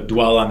like to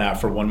dwell on that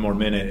for one more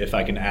minute if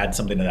I can add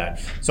something to that.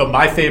 So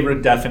my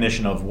favorite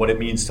definition of what it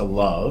means to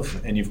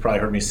love, and you've probably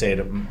heard me say it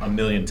a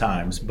million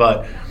times,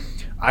 but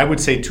I would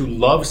say to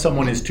love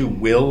someone is to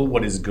will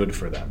what is good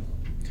for them.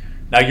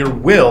 Now your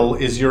will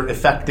is your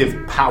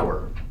effective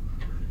power.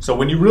 So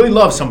when you really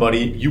love somebody,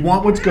 you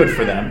want what's good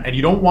for them, and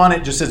you don't want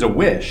it just as a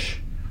wish.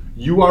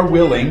 You are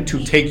willing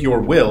to take your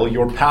will,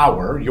 your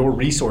power, your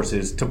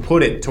resources, to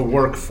put it to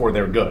work for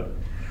their good.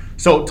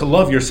 So to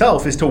love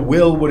yourself is to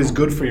will what is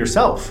good for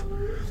yourself,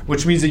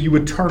 which means that you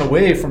would turn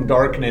away from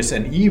darkness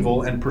and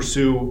evil and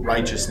pursue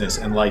righteousness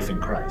and life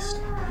in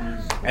Christ.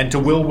 And to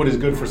will what is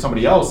good for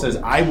somebody else says,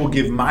 I will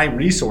give my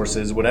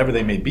resources, whatever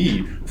they may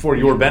be, for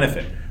your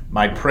benefit.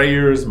 My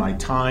prayers, my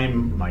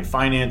time, my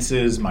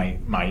finances,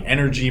 my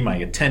energy, my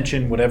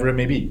attention, whatever it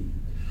may be.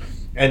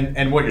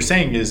 And what you're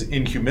saying is,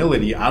 in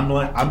humility, I'm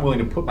willing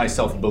to put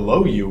myself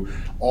below you.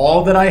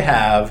 All that I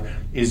have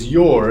is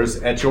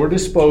yours at your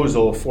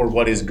disposal for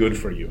what is good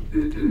for you.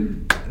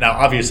 Now,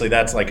 obviously,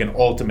 that's like an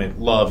ultimate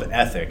love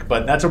ethic,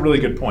 but that's a really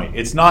good point.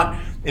 It is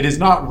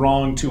not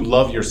wrong to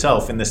love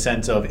yourself in the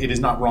sense of it is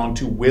not wrong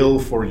to will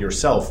for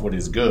yourself what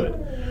is good.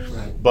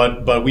 Right.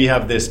 But we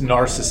have this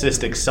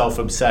narcissistic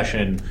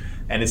self-obsession,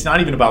 and it's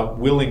not even about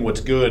willing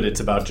what's good.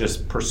 It's about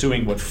just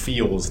pursuing what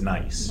feels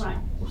nice. Right.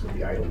 What's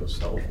the idol of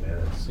self,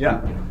 man? It's,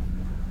 Yeah.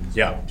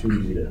 Too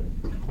easy to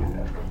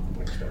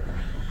mix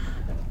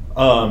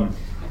up.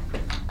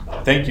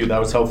 Thank you. That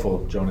was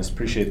helpful, Jonas.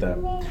 Appreciate that.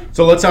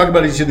 So let's talk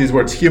about each of these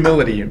words.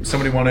 Humility.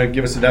 Somebody want to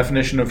give us a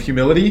definition of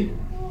humility?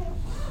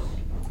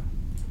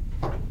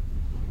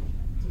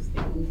 Just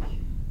think,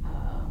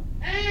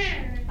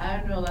 I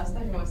don't know, last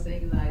time I was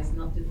saying that it's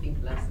not to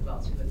think less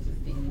about you, but to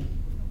think,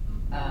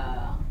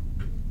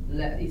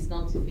 it's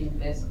not to think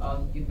less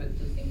of you, but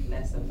to think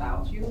less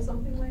about you or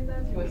something like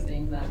that. You were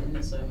saying that in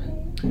the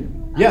sermon.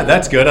 Yeah,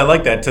 that's good. I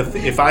like that.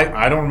 If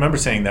I don't remember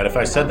saying that. If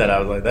I said that, I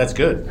was like, that's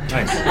good.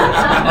 Nice.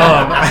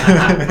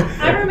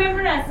 I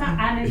remember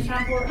an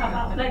example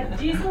about, like,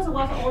 Jesus was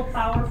all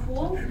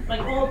powerful,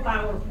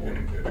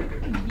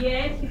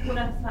 yet he put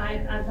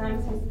aside at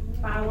times his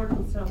power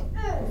to serve,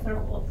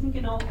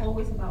 thinking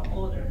always about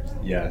others.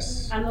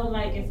 Yes. And not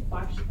like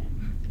squash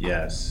them.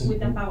 Yes. With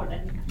the power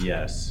that he has.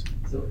 Yes.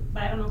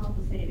 But I don't know how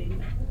to say it in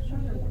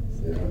shorter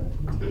words.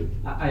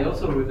 I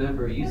also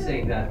remember you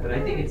saying that, but I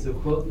think it's a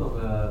quote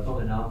from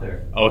an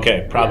author.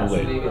 Okay, probably.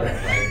 Yeah, so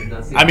maybe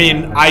that's I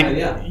mean,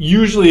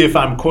 usually if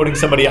I'm quoting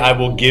somebody, I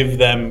will give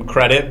them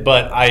credit,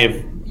 but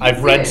I've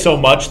read so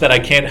much that I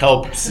can't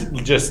help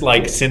just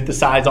like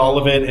synthesize all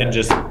of it and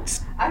just.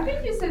 I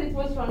think you said it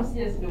was from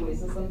C.S.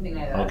 Lewis or something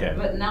like that. Okay.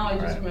 But now I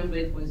just remember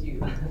it was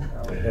you.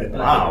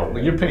 Wow,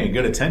 well, you're paying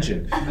good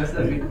attention. Must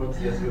have been from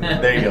C.S. Lewis.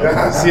 There you go.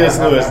 C.S.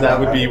 Lewis, that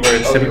would be where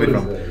it's typically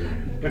from.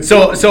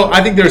 So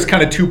I think there's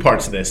kind of two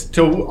parts to this.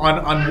 So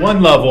on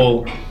one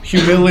level,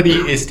 humility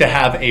is to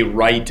have a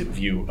right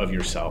view of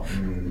yourself.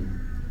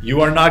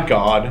 You are not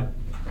God.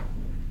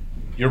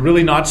 You're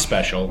really not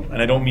special,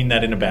 and I don't mean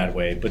that in a bad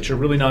way, but you're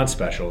really not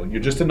special.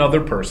 You're just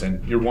another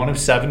person. You're one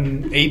of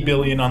 8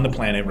 billion on the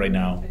planet right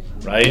now,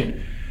 right?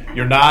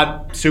 You're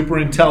not super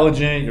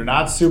intelligent. You're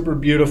not super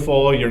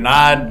beautiful. You're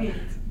not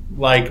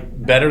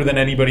like better than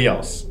anybody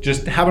else.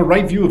 Just have a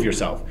right view of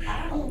yourself.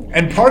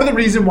 And part of the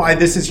reason why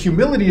this is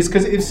humility is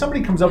because if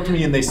somebody comes up to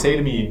me and they say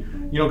to me,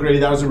 you know, Grady,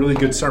 that was a really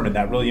good sermon.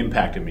 That really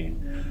impacted me.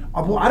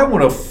 Well, I don't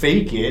want to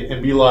fake it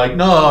and be like,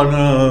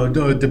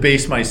 no,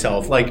 debase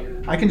myself. Like,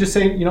 I can just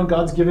say, you know,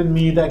 God's given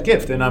me that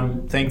gift, and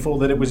I'm thankful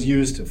that it was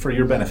used for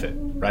your benefit,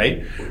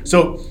 right?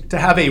 So to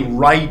have a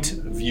right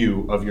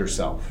view of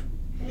yourself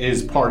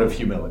is part of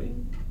humility,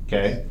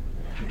 okay?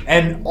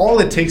 And all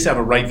it takes to have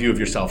a right view of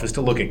yourself is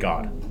to look at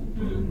God.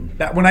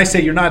 That when I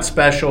say you're not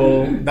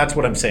special, that's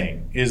what I'm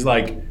saying, is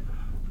like,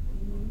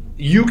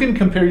 you can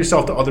compare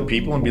yourself to other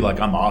people and be like,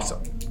 I'm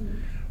awesome.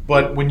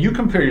 But when you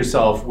compare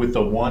yourself with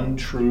the one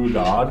true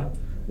God,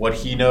 what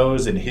he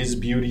knows and his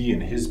beauty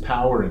and his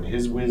power and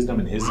his wisdom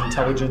and his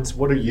intelligence,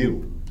 what are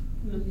you?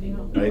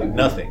 Right?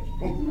 Nothing.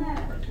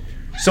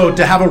 So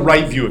to have a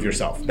right view of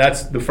yourself,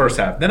 that's the first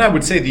half. Then I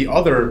would say the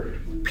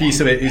other piece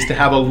of it is to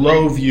have a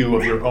low view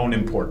of your own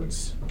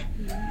importance.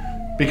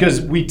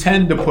 Because we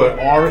tend to put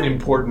our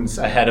importance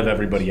ahead of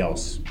everybody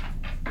else.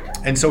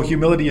 And so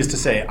humility is to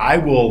say, I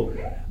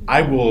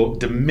will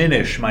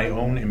diminish my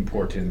own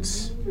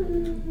importance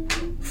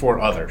for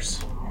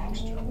others.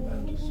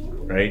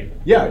 Right?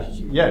 Yeah,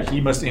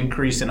 he must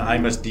increase and I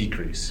must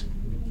decrease.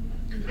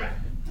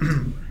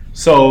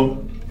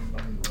 So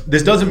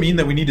this doesn't mean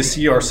that we need to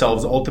see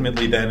ourselves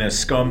ultimately then as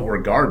scum or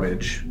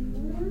garbage.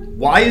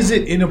 Why is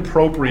it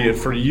inappropriate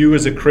for you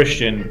as a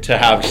Christian to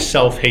have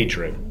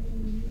self-hatred?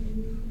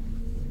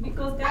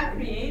 Because God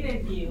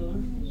created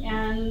you,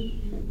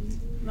 and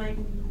like,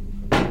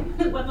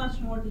 what much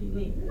more do you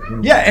need?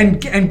 Yeah,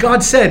 and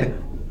God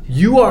said,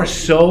 you are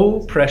so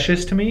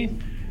precious to me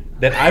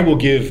that I will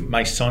give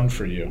my son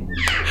for you.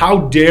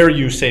 How dare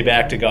you say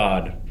back to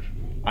God,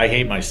 I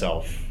hate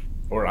myself,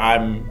 or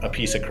I'm a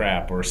piece of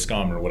crap, or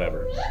scum, or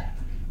whatever.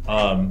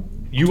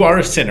 You are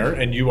a sinner,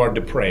 and you are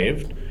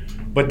depraved,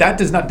 but that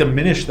does not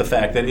diminish the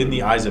fact that in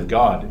the eyes of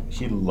God,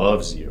 he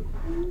loves you,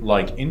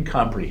 like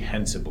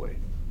incomprehensibly,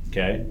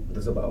 okay?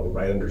 It's about a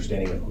right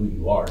understanding of who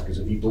you are, because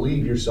if you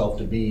believe yourself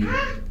to be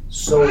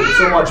so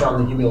much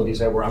on the humility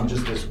side, where I'm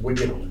just this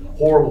wicked,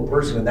 horrible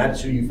person, and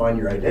that's who you find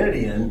your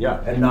identity in,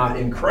 and not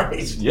in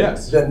Christ,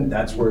 yes, then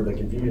that's where the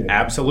confusion is.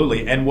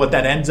 Absolutely. And what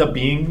that ends up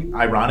being,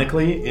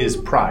 ironically, is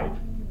pride.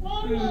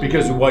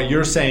 Because what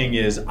you're saying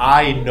is,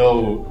 I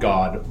know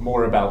God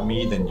more about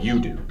me than you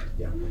do.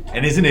 Yeah.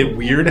 And isn't it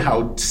weird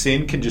how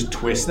sin can just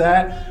twist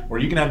that? Where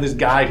you can have this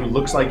guy who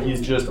looks like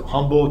he's just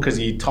humble because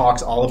he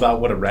talks all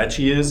about what a wretch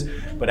he is,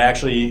 but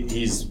actually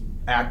he's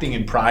acting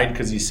in pride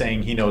because he's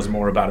saying he knows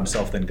more about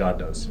himself than God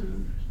does.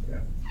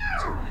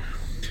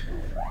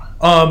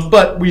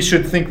 But we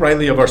should think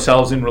rightly of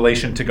ourselves in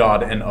relation to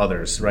God and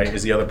others, right,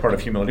 is the other part of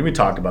humility. We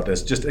talked about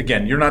this. Just,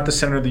 again, you're not the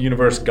center of the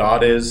universe.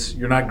 God is.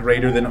 You're not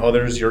greater than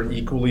others. You're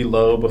equally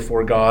low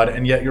before God,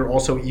 and yet you're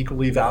also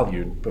equally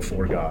valued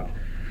before God.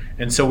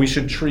 And so we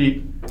should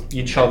treat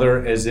each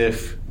other as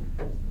if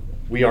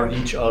we are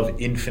each of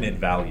infinite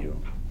value.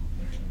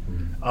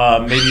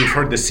 Maybe you've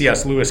heard the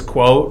C.S. Lewis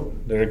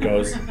quote. There it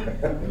goes.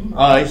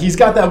 He's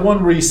got that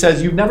one where he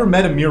says, you've never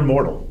met a mere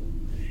mortal.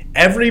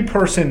 Every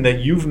person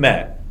that you've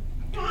met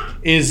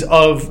is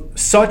of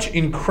such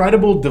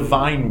incredible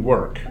divine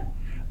work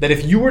that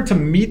if you were to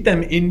meet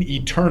them in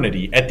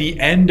eternity, at the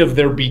end of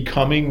their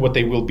becoming what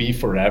they will be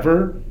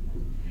forever,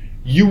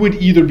 you would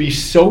either be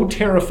so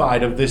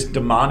terrified of this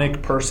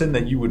demonic person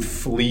that you would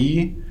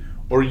flee,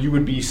 or you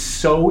would be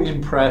so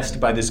impressed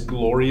by this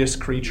glorious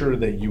creature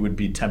that you would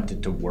be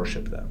tempted to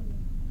worship them.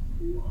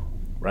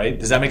 Right?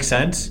 Does that make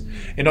sense?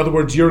 In other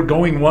words, you're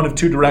going one of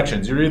two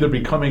directions. You're either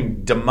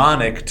becoming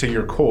demonic to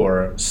your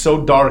core,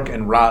 so dark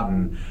and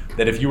rotten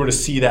that if you were to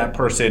see that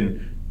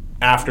person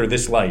after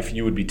this life,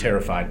 you would be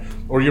terrified.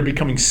 Or you're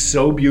becoming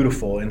so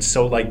beautiful and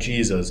so like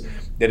Jesus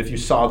that if you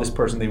saw this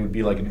person, they would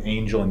be like an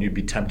angel and you'd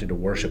be tempted to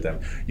worship them.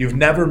 You've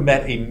never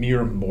met a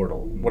mere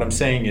mortal. What I'm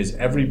saying is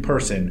every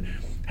person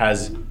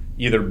has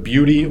either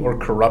beauty or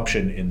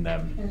corruption in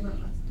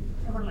them.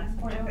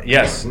 Everlasting.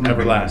 Yes,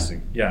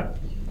 everlasting. Yeah.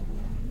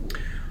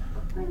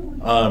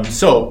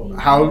 So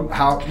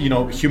how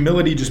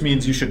humility just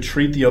means you should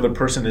treat the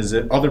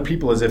other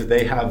people as if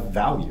they have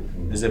value,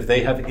 as if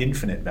they have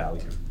infinite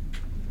value.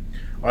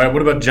 All right,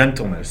 what about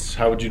gentleness?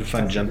 How would you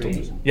define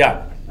gentleness?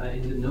 Yeah.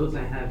 In the notes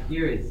I have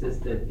here, it says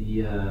that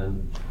the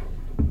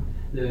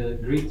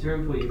Greek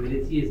term for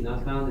humility is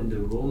not found in the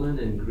Roman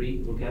and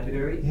Greek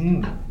vocabularies.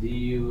 Do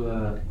you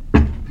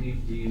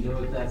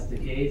know if that's the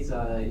case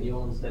in your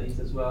own studies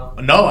as well?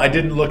 No, I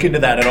didn't look into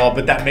that at all,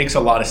 but that makes a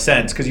lot of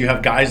sense because you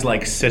have guys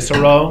like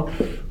Cicero,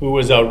 who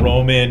was a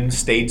Roman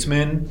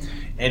statesman,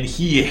 and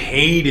he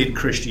hated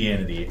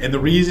Christianity. And the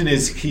reason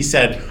is he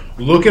said,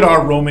 look at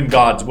our Roman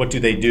gods, what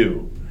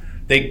do?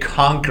 They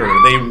conquer,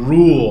 they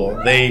rule,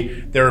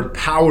 they're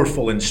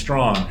powerful and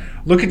strong.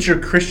 Look at your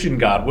Christian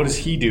God. What does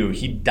he do?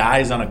 He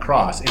dies on a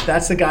cross. If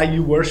that's the guy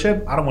you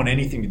worship, I don't want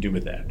anything to do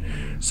with that.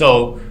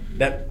 So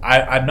that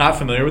I'm not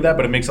familiar with that,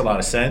 but it makes a lot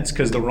of sense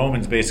because the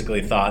Romans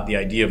basically thought the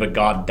idea of a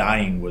God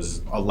dying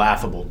was a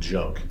laughable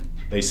joke.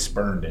 They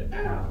spurned it.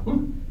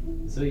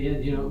 So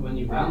yeah, when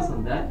you bounce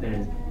on that,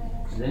 then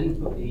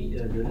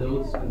the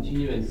notes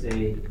continue and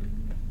say,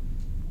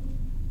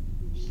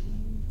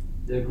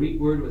 the Greek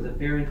word was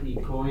apparently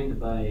coined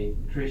by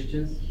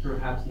Christians,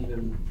 perhaps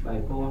even by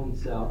Paul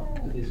himself,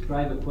 to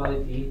describe a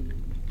quality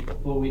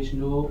for which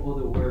no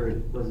other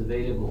word was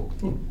available.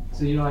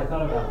 So I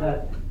thought about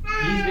that.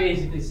 He's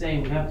basically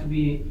saying we have to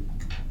be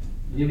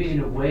living in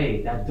a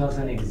way that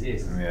doesn't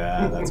exist.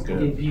 Yeah, that's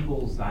good. In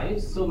people's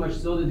lives, so much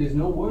so that there's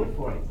no word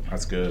for it.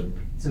 That's good.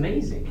 It's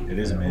amazing. It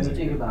is amazing. When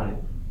you think about it.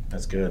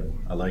 That's good.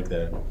 I like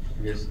that.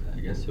 I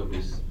guess he'll be.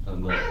 The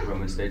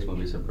Roman states will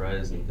be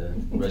surprised at the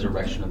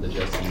resurrection of the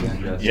just and the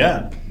unjust.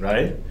 Yeah,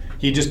 right.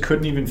 He just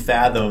couldn't even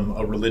fathom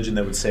a religion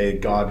that would say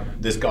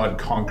this God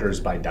conquers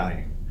by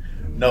dying.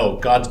 No,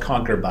 God's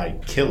conquered by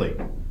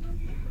killing.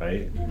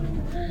 Right.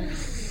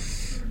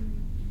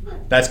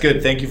 That's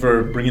good. Thank you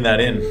for bringing that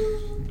in.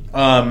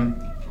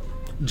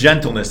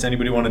 Gentleness.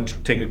 Anybody want to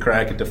take a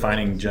crack at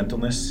defining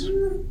gentleness?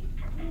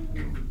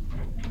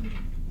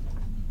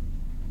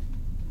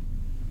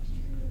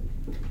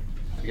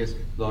 I guess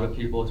a lot of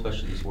people,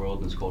 especially in this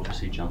world and this culture,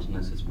 see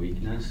gentleness as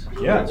weakness.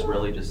 Yeah. It's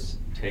really just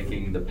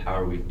taking the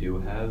power we do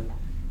have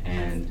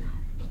and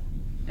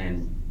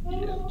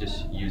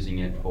just using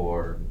it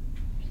for,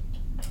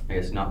 I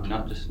guess not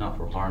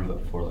for harm,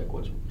 but for like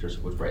what's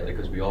right. Like,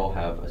 because we all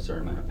have a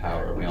certain amount of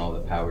power, and we all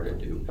have the power to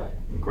do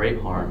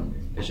great harm.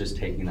 It's just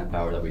taking that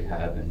power that we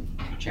have and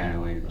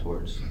channeling it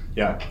towards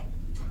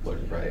what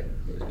is right,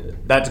 what is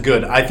good. That's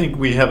good. I think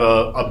we have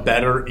a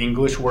better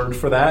English word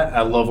for that.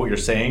 I love what you're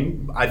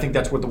saying. I think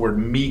that's what the word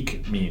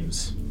meek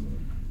means.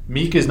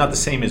 Meek is not the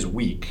same as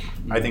weak.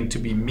 I think to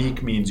be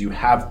meek means you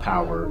have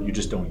power, you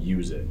just don't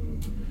use it,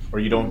 or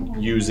you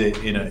don't use it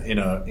in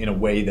a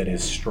way that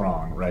is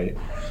strong, right?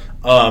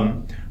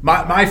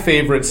 My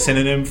favorite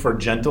synonym for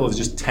gentle is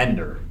just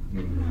tender.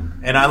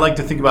 And I like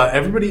to think about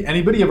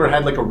anybody ever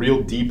had like a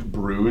real deep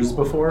bruise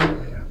before?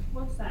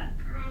 What's that?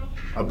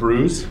 A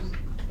bruise?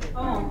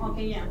 Oh,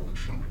 okay, yeah.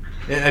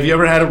 Have you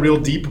ever had a real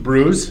deep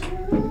bruise?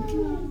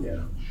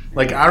 Yeah.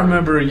 Like, I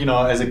remember,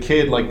 as a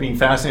kid, like, being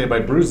fascinated by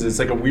bruises. It's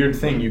like a weird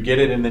thing. You get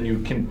it and then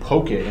you can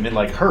poke it and it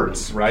like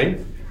hurts,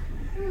 right?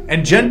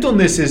 And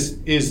gentleness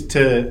is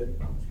to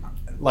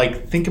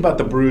like think about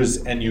the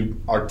bruise and you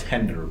are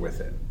tender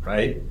with it,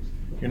 right?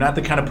 You're not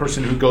the kind of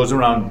person who goes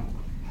around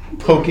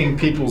poking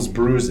people's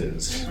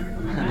bruises.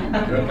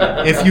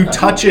 If you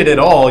touch it at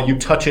all, you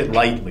touch it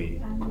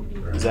lightly.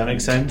 Does that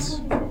make sense?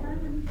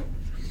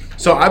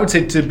 So I would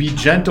say to be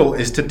gentle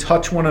is to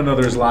touch one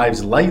another's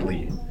lives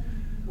lightly,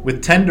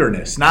 with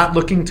tenderness, not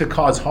looking to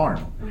cause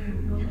harm.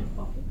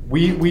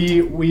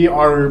 We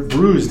are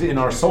bruised in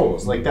our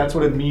souls. Like, that's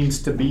what it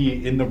means to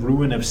be in the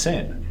ruin of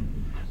sin.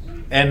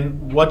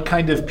 And what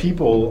kind of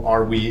people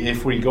are we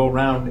if we go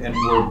around and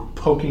we're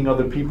poking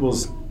other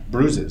people's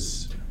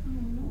bruises?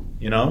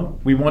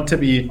 We want to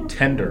be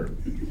tender.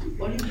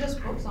 Well, you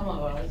just broke some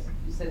of us.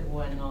 You said,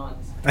 why not?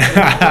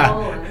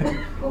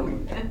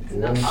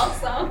 That's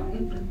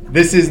awesome.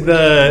 This is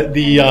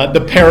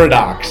the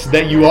paradox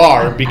that you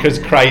are because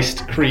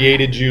Christ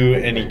created you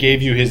and he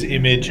gave you his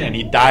image and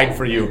he died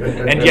for you,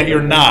 and yet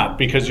you're not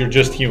because you're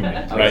just human,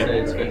 right?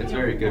 I would say it's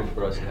very good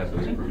for us to have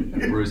those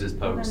bruises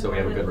poked, so we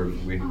have a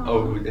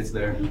good it's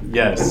there.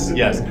 Yes.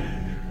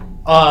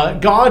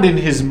 God in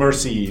his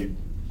mercy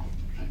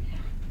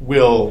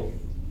will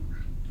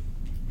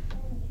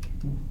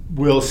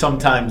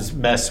sometimes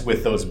mess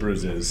with those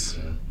bruises.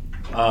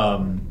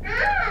 But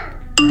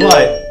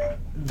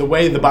the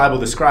way the Bible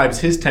describes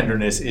his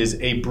tenderness is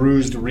a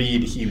bruised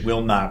reed he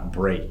will not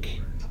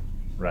break,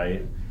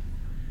 right?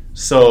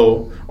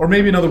 So, or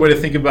maybe another way to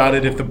think about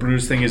it, if the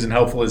bruise thing isn't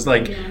helpful, is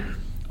like,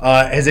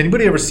 has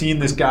anybody ever seen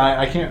this guy?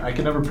 I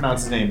can never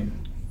pronounce his name.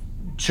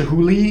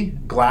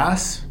 Chihuly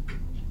Glass?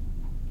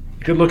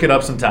 You could look it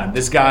up sometime.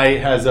 This guy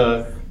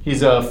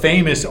he's a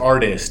famous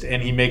artist,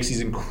 and he makes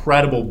these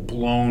incredible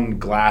blown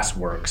glass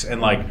works,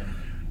 and like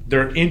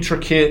they're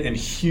intricate and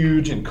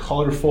huge and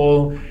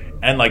colorful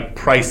and like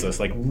priceless,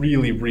 like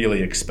really,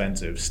 really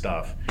expensive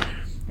stuff.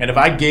 And if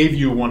I gave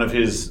you one of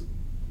his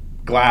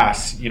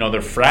glass,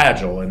 they're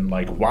fragile and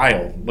like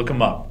wild. Look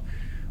them up.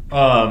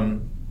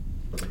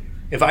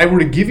 If I were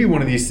to give you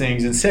one of these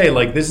things and say,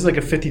 like, this is like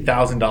a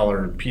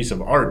 $50,000 piece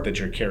of art that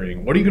you're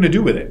carrying, what are you going to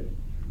do with it?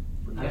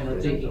 I'm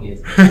not taking it.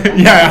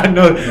 Yeah,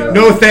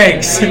 no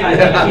thanks.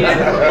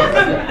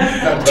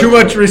 Too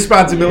much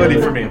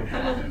responsibility for me.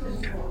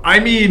 I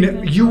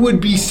mean, you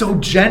would be so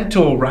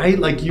gentle, right?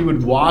 Like, you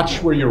would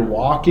watch where you're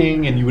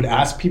walking and you would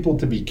ask people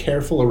to be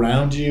careful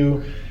around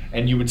you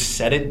and you would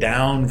set it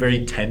down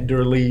very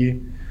tenderly.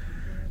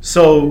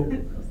 So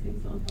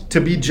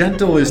to be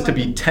gentle is to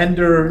be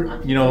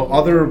tender.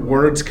 Other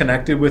words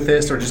connected with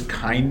this are just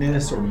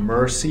kindness or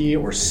mercy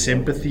or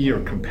sympathy or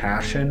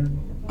compassion.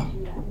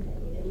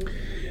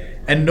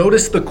 And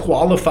notice the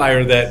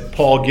qualifier that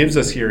Paul gives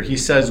us here. He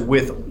says,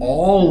 with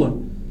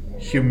all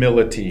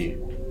humility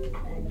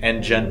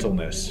and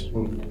gentleness.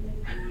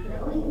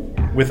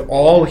 With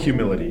all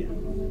humility.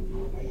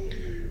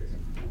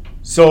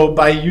 So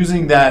by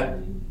using that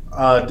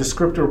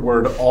descriptor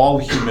word, all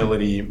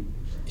humility,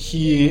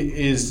 he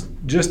is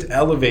just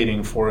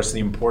elevating for us the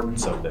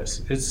importance of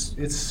this.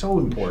 It's so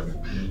important.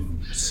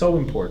 So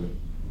important.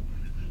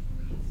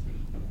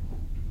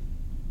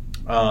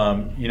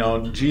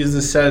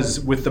 Jesus says,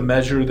 with the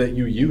measure that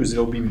you use,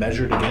 it'll be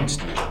measured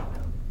against you.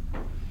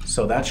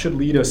 So that should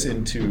lead us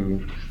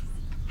into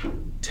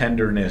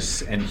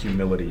tenderness and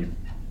humility.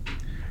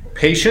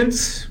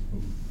 Patience.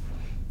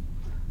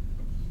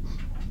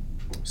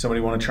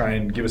 Somebody want to try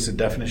and give us a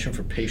definition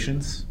for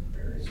patience?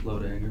 Slow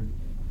to anger.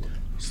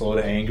 Slow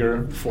to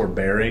anger,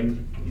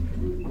 forbearing.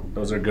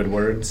 Those are good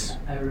words.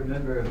 I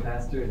remember a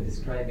pastor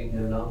describing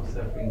the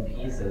long-suffering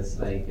peace as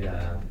like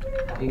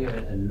having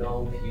a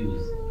long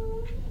fuse.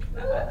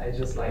 I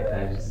just like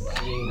that, just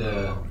seeing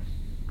the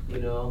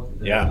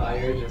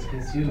fire just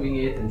consuming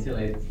it until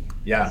it.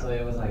 Yeah. So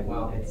it was like,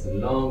 wow, it's a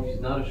long fuse,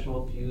 not a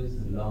short fuse,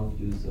 it's a long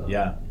fuse. So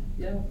Yeah.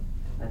 Yeah,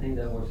 I think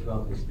that works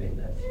well to explain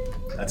that.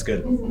 That's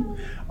good.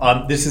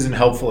 This isn't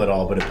helpful at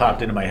all, but it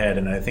popped into my head,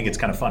 and I think it's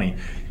kind of funny.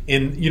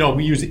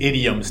 We use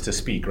idioms to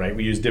speak, right?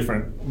 We use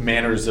different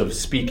manners of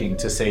speaking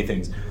to say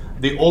things.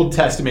 The Old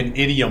Testament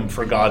idiom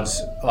for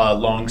God's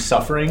long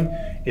suffering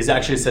is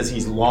actually, it says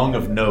he's long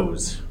of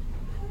nose.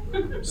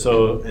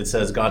 So it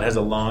says God has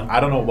a long. I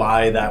don't know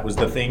why that was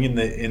the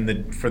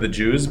thing for the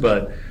Jews,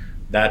 but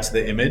that's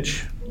the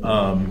image.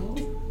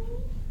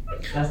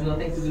 That's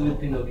nothing to do with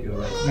Pinocchio,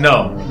 right?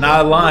 No,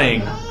 not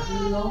lying.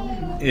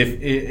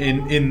 If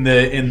in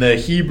the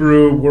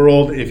Hebrew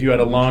world, if you had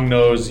a long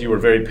nose, you were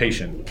very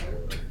patient.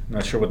 I'm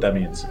not sure what that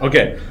means.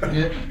 Okay,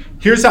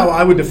 here's how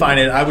I would define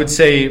it. I would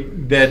say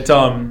that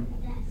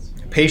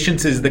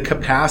patience is the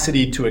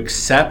capacity to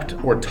accept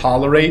or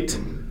tolerate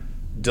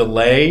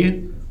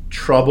delay,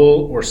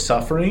 trouble, or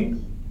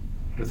suffering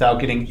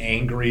without getting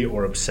angry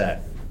or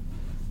upset.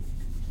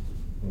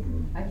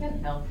 I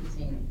can help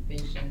using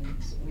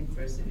patience with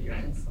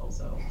perseverance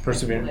also.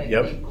 Perseverance, Like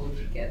yep. they go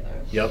together.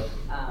 Yep.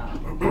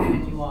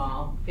 When you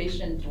are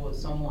patient towards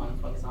someone,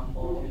 for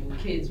example, your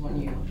kids,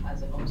 when you,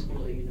 as a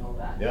homeschooler, you know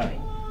that. Yeah.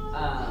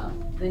 Right?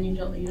 Then you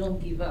don't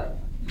give up.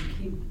 You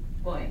keep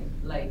going.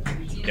 Like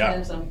you teach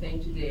them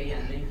something today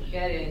and they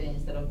forget it, and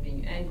instead of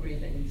being angry,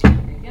 then you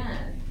teach it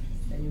again,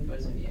 then you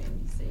persevere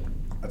in the same.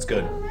 That's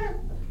good.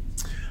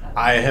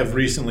 I have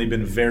recently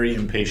been very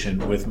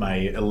impatient with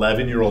my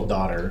 11-year-old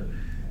daughter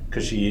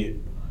because she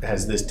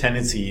has this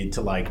tendency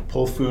to like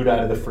pull food out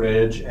of the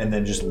fridge and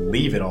then just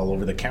leave it all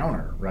over the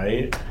counter,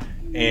 right?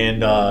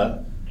 And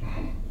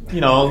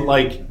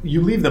like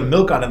you leave the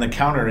milk out on the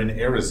counter in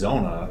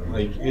Arizona,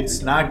 like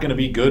it's not going to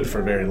be good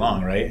for very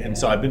long, right? And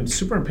so I've been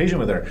super impatient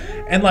with her.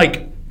 And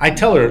like I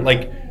tell her,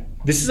 like,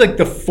 this is like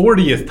the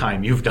 40th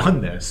time you've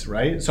done this,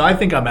 right? So I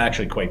think I'm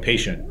actually quite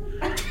patient.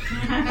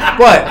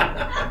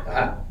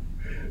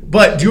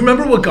 But do you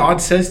remember what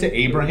God says to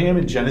Abraham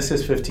in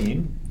Genesis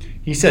 15?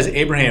 He says,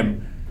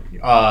 Abraham,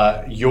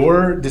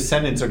 your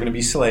descendants are going to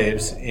be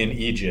slaves in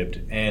Egypt,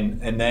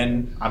 and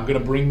then I'm going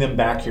to bring them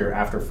back here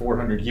after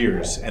 400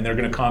 years, and they're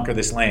going to conquer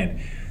this land.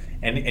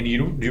 And do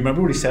you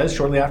remember what he says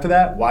shortly after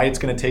that? Why it's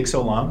going to take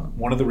so long?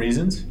 One of the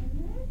reasons?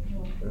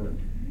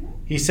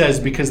 He says,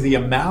 because the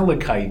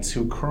Amalekites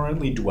who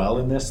currently dwell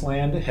in this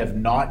land have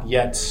not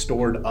yet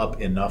stored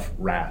up enough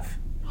wrath.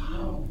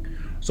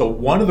 So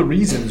one of the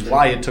reasons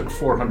why it took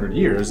 400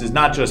 years is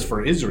not just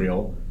for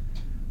Israel,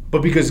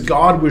 but because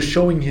God was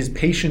showing his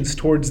patience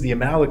towards the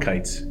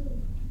Amalekites.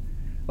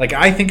 Like,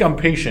 I think I'm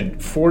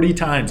patient 40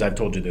 times. I've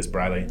told you this,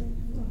 Briley.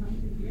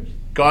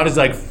 God is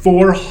like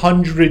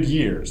 400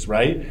 years,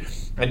 right?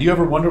 And do you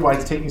ever wonder why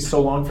it's taking so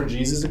long for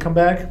Jesus to come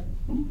back?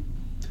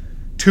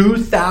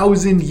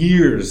 2,000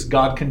 years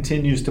God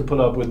continues to put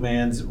up with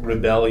man's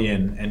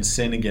rebellion and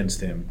sin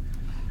against him.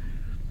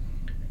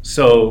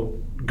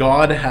 So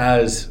God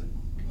has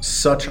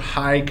such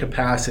high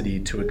capacity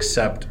to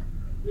accept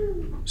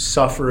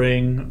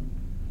suffering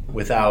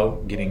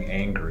without getting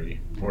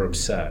angry or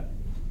upset.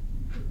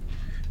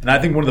 And I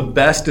think one of the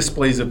best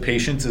displays of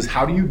patience is,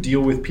 how do you deal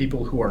with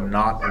people who are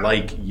not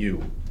like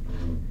you?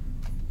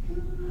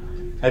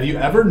 Have you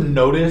ever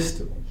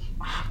noticed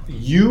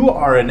you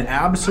are an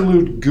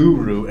absolute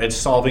guru at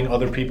solving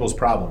other people's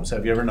problems?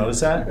 Have you ever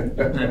noticed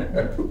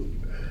that?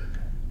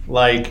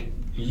 Like,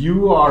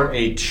 you are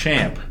a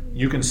champ.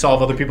 You can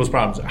solve other people's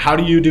problems. How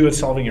do you do at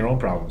solving your own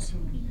problems?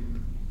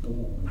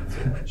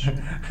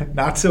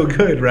 Not so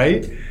good,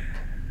 right?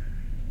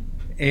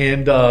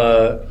 And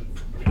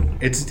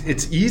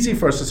it's easy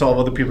for us to solve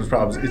other people's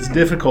problems. It's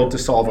difficult to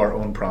solve our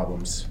own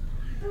problems.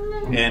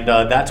 And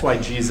that's why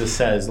Jesus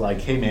says,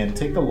 like, hey man,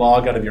 take the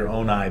log out of your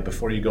own eye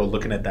before you go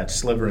looking at that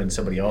sliver in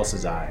somebody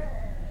else's eye.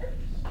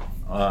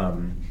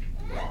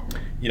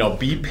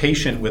 Be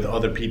patient with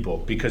other people,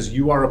 because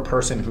you are a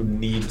person who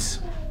needs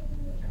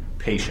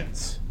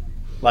patience.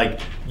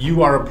 Like,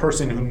 you are a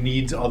person who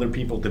needs other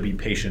people to be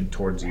patient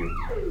towards you.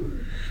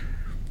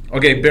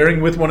 Okay,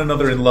 bearing with one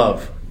another in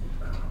love.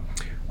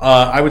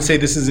 I would say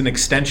this is an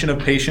extension of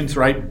patience,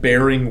 right?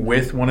 Bearing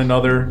with one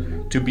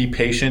another. To be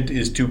patient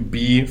is to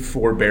be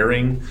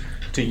forbearing,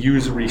 to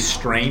use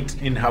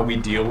restraint in how we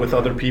deal with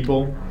other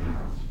people.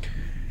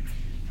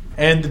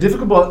 And the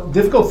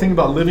difficult thing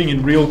about living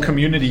in real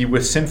community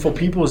with sinful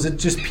people is that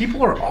just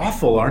people are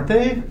awful, aren't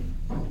they?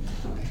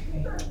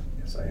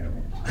 Yes, I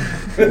am.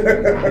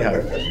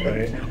 Yeah,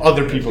 right?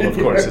 Other people, of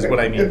course, is what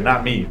I mean,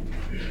 not me.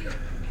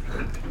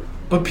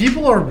 But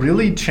people are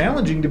really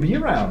challenging to be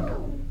around.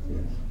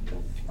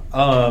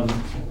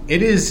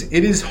 It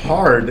is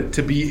hard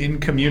to be in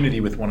community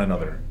with one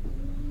another.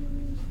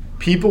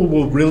 People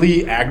will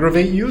really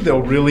aggravate you.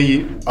 They'll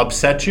really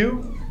upset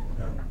you.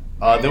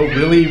 They'll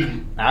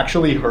really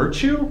actually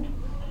hurt you.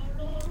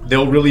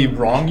 They'll really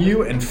wrong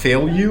you and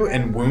fail you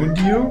and wound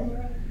you.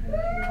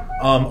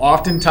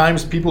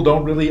 Oftentimes people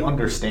don't really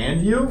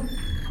understand you.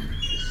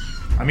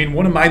 I mean,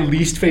 one of my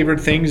least favorite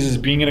things is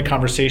being in a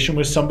conversation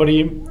with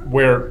somebody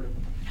where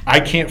I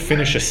can't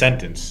finish a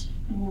sentence.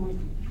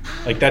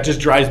 Like, that just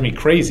drives me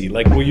crazy.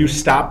 Like, will you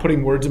stop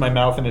putting words in my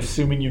mouth and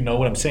assuming you know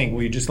what I'm saying?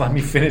 Will you just let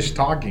me finish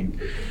talking?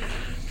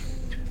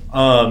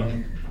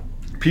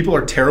 People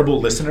are terrible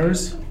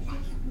listeners.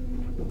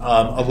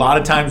 A lot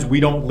of times we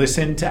don't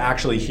listen to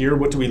actually hear.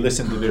 What do we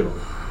listen to do?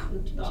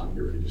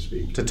 You're ready to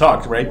speak. To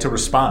talk, right? To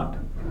respond.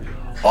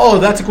 Oh,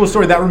 that's a cool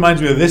story. That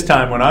reminds me of this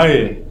time when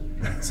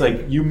It's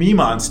like, you me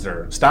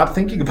monster. Stop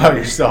thinking about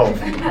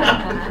yourself. Me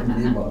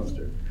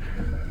monster.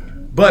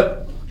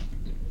 But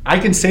I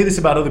can say this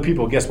about other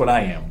people. Guess what I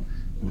am?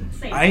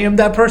 I am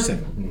that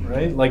person,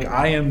 right? Like,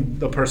 I am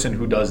the person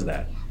who does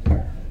that.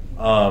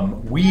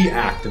 We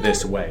act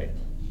this way.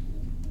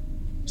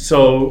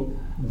 So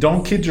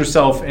don't kid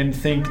yourself and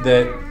think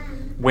that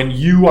when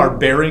you are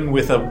bearing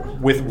with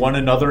one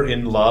another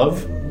in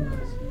love,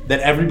 that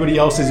everybody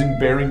else isn't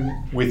bearing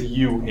with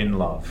you in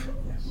love.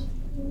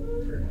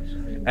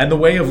 And the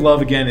way of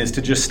love, again, is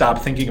to just stop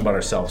thinking about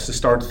ourselves, to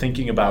start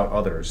thinking about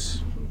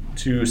others,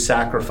 to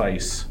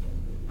sacrifice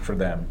for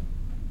them.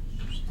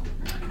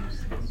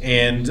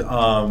 And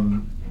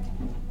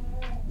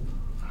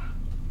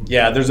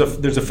there's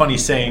a funny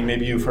saying,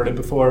 maybe you've heard it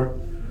before,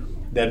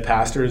 that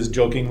pastors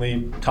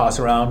jokingly toss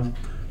around,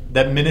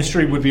 that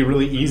ministry would be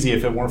really easy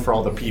if it weren't for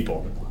all the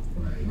people.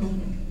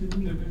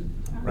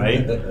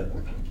 Right?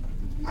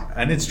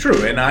 And it's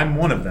true, and I'm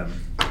one of them.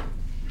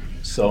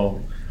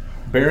 So,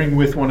 bearing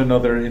with one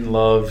another in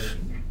love,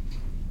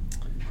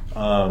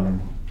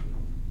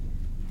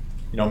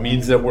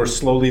 means that we're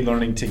slowly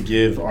learning to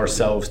give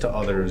ourselves to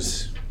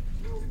others.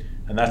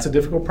 And that's a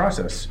difficult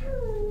process.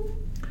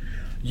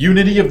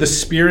 Unity of the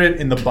Spirit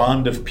in the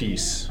bond of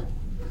peace.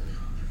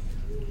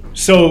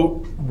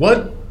 So,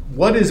 what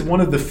is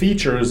one of the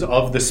features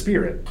of the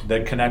Spirit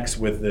that connects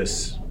with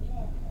this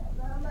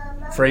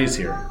phrase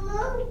here?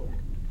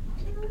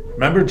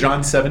 Remember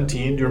John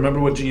 17? Do you remember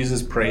what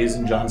Jesus prays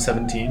in John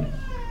 17?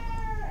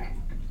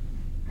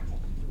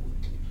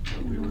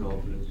 We would all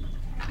be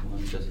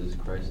one, just as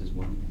Christ is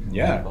one.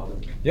 Yeah.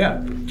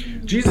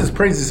 Jesus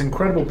prays this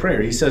incredible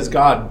prayer. He says,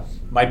 God,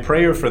 my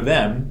prayer for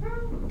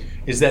them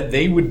is that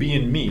they would be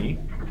in me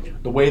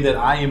the way that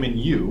I am in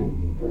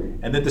you,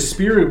 and that the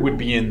Spirit would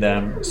be in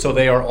them so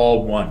they are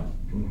all one.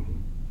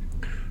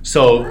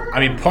 So,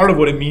 part of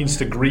what it means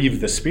to grieve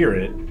the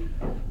Spirit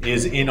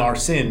is in our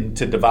sin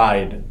to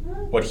divide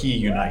what He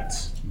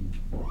unites,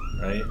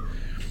 right?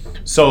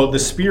 So the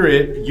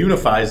Spirit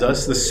unifies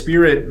us. The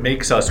Spirit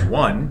makes us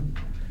one.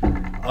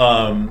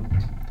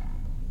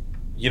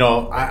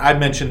 I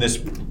mentioned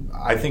this,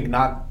 I think,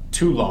 not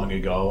too long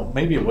ago.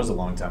 Maybe it was a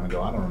long time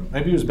ago. I don't know.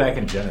 Maybe it was back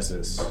in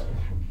Genesis.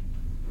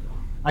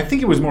 I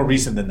think it was more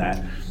recent than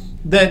that.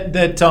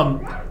 That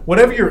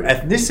whatever your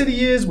ethnicity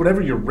is,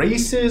 whatever your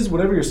race is,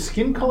 whatever your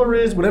skin color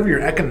is, whatever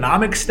your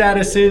economic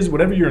status is,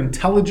 whatever your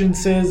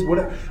intelligence is,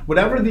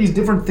 whatever these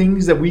different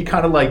things that we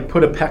kind of like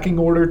put a pecking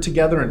order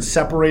together and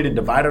separate and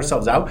divide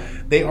ourselves out,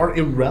 they are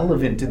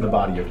irrelevant in the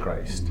body of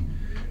Christ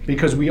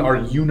because we are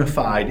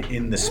unified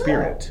in the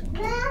Spirit.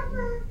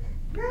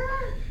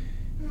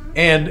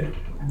 And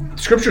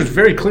Scripture is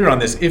very clear on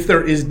this. If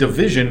there is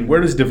division,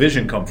 where does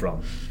division come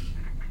from?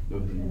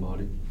 Within the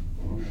body.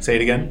 Say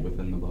it again.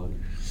 Within the body.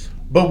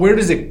 But where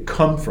does it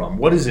come from?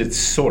 What is its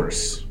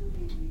source?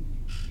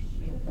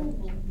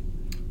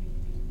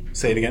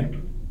 Say it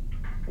again.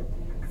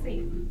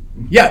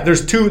 Satan. Yeah,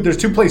 there's two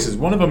places.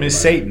 One of them is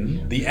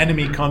Satan. The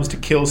enemy comes to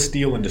kill,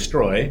 steal, and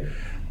destroy.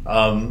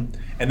 And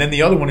then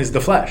the other one is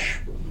the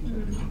flesh.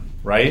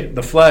 Right?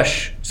 The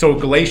flesh. So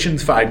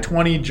Galatians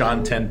 5:20,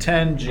 John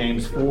 10:10,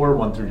 James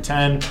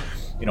 4:1-10.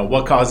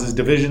 What causes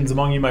divisions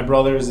among you, my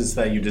brothers, is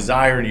that you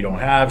desire and you don't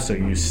have, so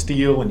you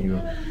steal and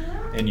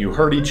you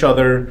hurt each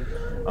other.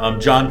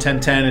 John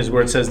 10:10 is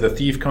where it says the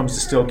thief comes to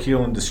steal,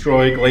 kill, and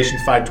destroy.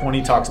 Galatians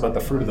 5:20 talks about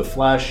the fruit of the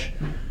flesh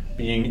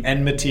being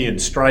enmity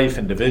and strife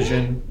and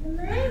division.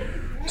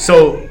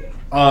 So,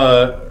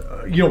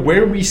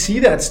 where we see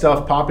that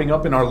stuff popping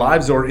up in our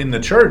lives or in the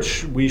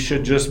church, we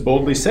should just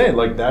boldly say,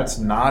 like, that's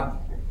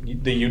not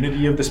the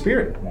unity of the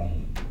Spirit.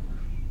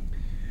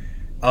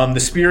 The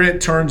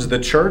Spirit turns the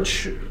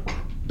church,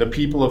 the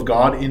people of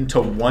God, into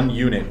one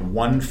unit,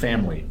 one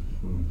family.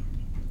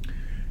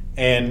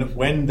 And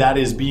when that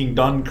is being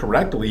done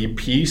correctly,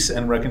 peace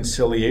and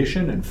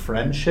reconciliation and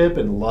friendship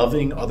and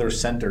loving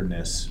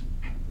other-centeredness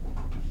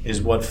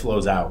is what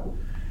flows out.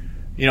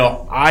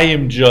 I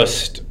am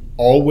just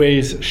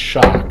always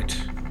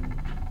shocked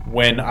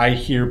when I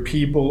hear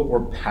people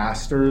or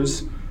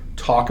pastors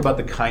talk about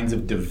the kinds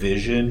of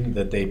division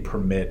that they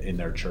permit in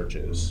their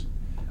churches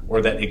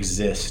or that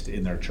exist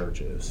in their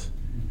churches.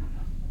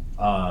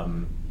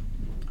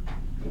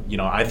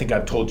 I think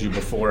I've told you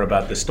before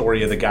about the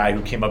story of the guy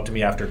who came up to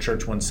me after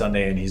church one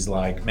Sunday and he's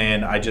like,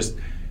 man, I just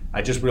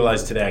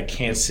realized today I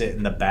can't sit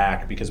in the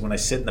back because when I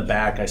sit in the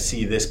back, I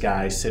see this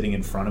guy sitting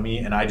in front of me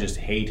and I just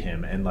hate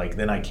him. And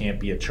then I can't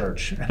be at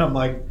church. And I'm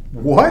like,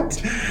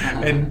 what?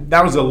 And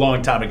that was a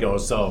long time ago.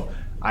 So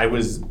I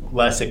was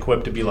less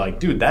equipped to be like,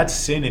 dude, that's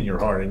sin in your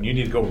heart and you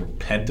need to go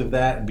repent of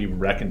that and be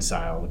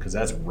reconciled because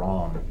that's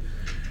wrong.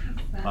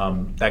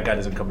 That guy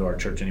doesn't come to our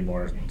church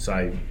anymore. So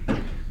I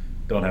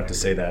don't have to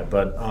say that,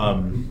 but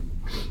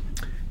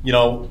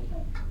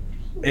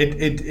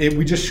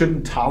we just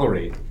shouldn't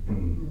tolerate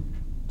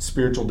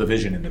spiritual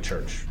division in the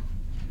church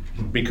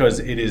because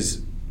it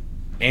is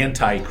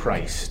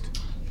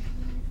anti-Christ.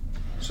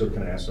 So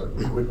can I ask a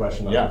quick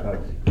question? Yeah.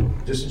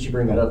 Just since you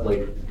bring that up,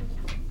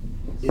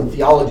 in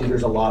theology,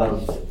 there's a lot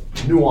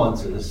of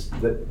nuances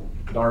that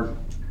aren't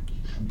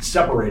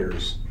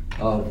separators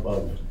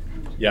of.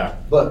 Yeah.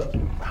 But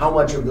how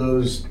much of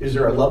those is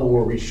there a level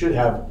where we should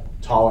have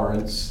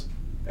tolerance?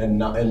 And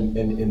not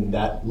in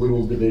that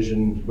little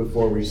division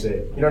before we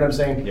say, you know what I'm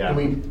saying? Yeah.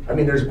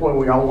 There's a point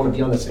where we all want to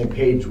be on the same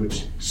page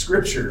with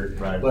Scripture,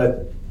 right?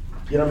 But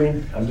you know what I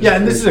mean?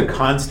 And this is a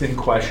constant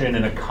question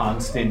and a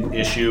constant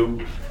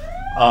issue.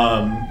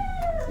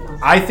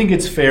 I think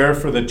it's fair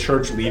for the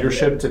church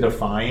leadership to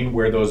define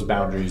where those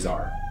boundaries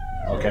are.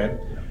 Okay,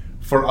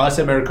 for us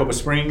at Maricopa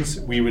Springs,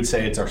 we would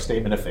say it's our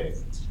statement of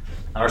faith.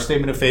 Our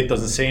statement of faith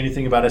doesn't say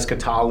anything about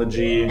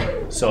eschatology,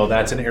 so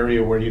that's an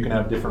area where you can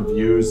have different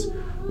views.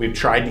 We've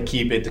tried to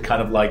keep it to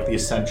kind of like the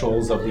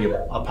essentials of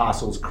the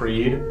Apostles'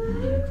 Creed.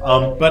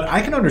 But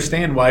I can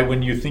understand why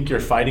when you think you're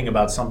fighting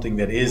about something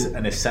that is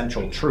an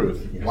essential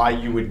truth, why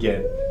you would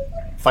get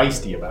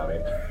feisty about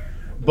it.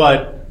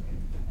 But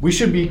we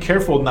should be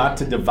careful not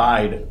to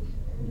divide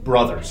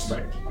brothers,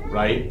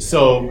 right?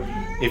 So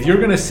if you're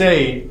going to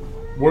say,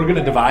 we're going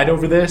to divide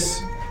over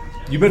this,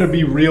 you better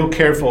be real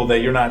careful that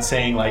you're not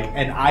saying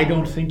and I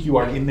don't think you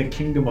are in the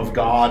kingdom of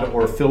God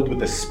or filled with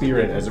the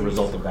Spirit as a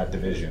result of that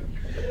division.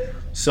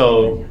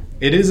 So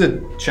it is a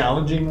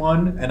challenging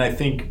one, and I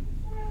think,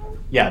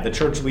 the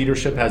church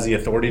leadership has the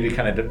authority to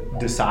kind of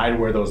decide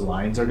where those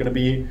lines are going to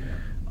be,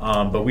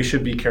 but we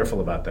should be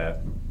careful about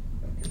that.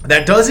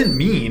 That doesn't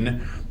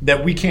mean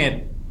that we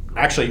can't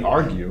actually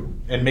argue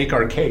and make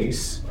our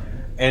case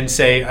and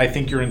say, I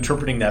think you're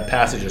interpreting that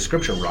passage of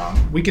Scripture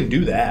wrong. We can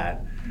do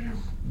that.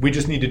 We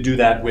just need to do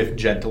that with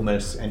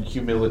gentleness and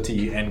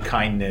humility and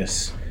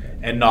kindness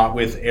and not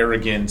with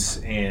arrogance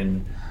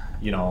and,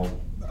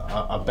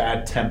 a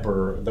bad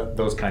temper,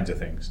 those kinds of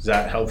things. Is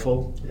that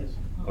helpful? Yes.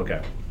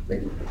 Okay.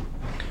 Thank you.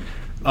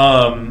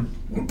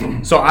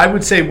 So I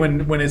would say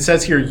when it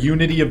says here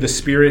unity of the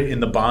Spirit in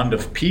the bond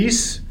of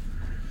peace,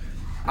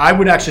 I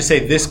would actually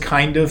say this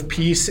kind of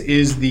peace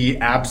is the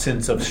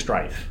absence of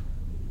strife.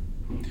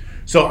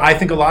 So I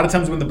think a lot of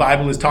times when the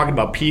Bible is talking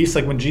about peace,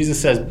 like when Jesus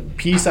says,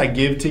 peace I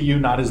give to you,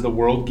 not as the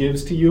world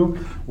gives to you,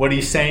 what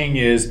he's saying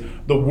is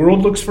the world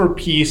looks for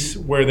peace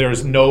where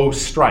there's no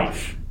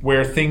strife,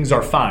 where things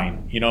are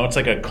fine. It's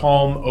like a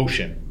calm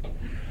ocean.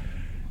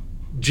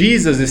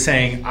 Jesus is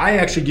saying, I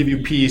actually give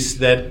you peace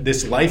that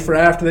this life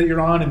raft that you're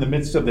on in the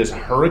midst of this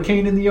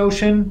hurricane in the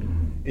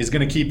ocean is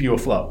going to keep you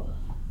afloat.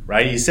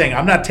 Right? He's saying,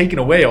 I'm not taking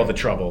away all the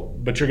trouble,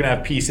 but you're going to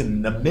have peace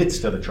in the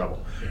midst of the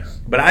trouble.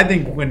 But I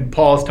think when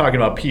Paul's talking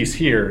about peace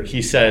here,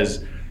 he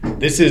says,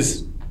 this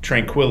is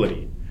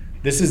tranquility.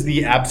 This is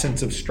the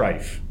absence of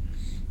strife.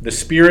 The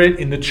Spirit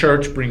in the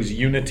church brings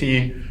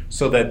unity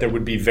so that there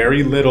would be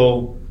very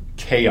little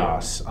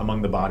chaos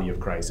among the body of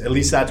Christ. At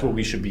least that's what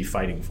we should be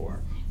fighting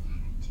for.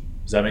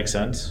 Does that make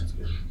sense?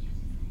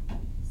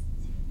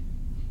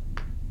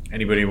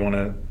 Anybody want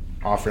to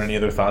offer any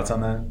other thoughts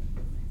on that?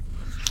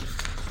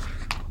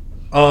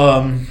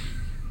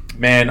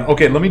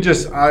 Okay, let me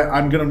just,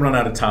 I'm going to run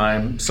out of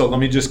time, so let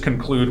me just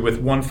conclude with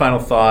one final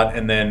thought,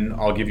 and then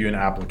I'll give you an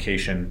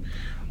application.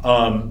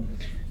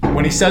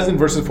 When he says in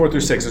verses 4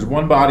 through 6, there's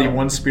one body,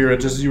 one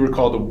Spirit, just as you were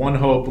called to one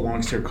hope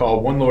belongs to your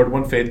call, one Lord,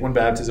 one faith, one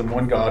baptism,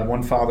 one God,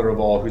 one Father of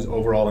all, who's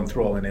over all and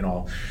through all and in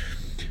all.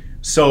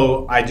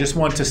 So I just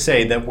want to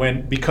say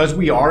that because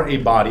we are a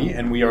body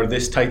and we are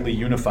this tightly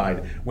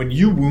unified, when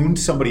you wound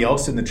somebody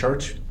else in the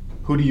church,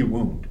 who do you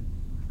wound?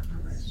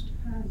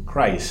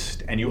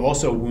 Christ. And you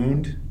also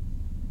wound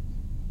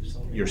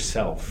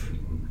yourself,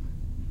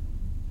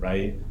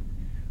 right?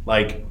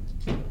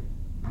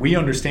 We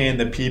understand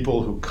that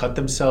people who cut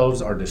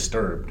themselves are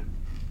disturbed.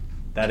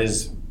 That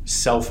is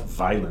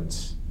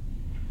self-violence.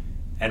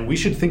 And we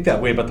should think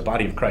that way about the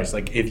body of Christ.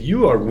 Like, if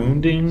you are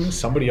wounding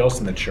somebody else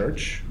in the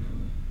church,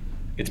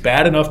 it's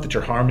bad enough that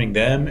you're harming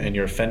them and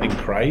you're offending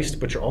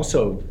Christ, but you're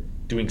also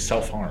doing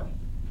self-harm.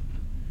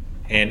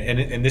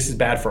 And this is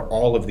bad for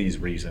all of these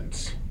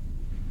reasons.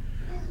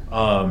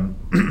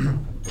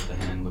 With the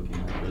hand looking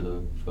after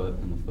the foot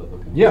and the foot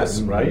looking. Yes,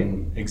 right?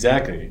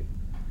 Exactly.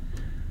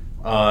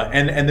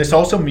 And this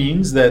also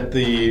means that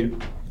the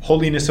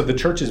holiness of the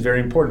church is very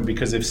important,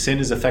 because if sin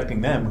is affecting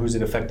them, who's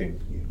it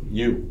affecting?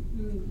 You.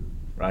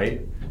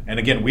 Right? And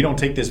again, we don't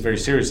take this very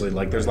seriously.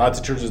 Like, there's lots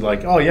of churches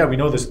like, oh yeah, we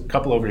know this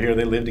couple over here,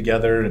 they live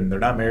together and they're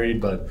not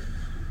married, but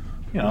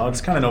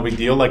it's kind of no big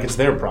deal. Like, it's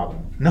their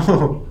problem.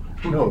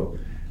 No.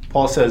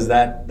 Paul says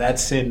that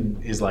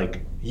sin is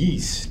like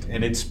yeast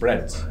and it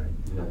spreads.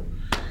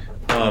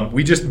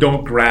 We just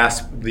don't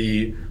grasp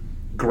the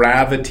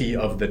gravity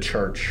of the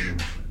church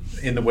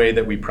in the way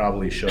that we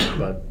probably should.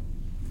 But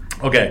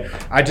okay,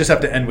 I just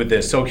have to end with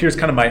this. So here's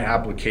kind of my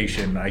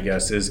application, I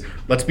guess, is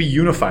let's be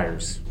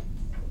unifiers.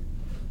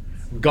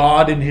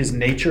 God in his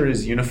nature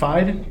is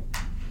unified,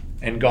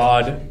 and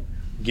God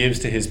gives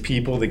to his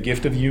people the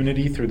gift of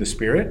unity through the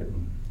Spirit.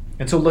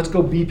 And so let's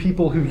go be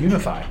people who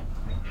unify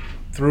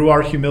through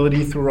our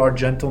humility, through our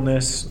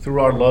gentleness,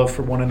 through our love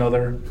for one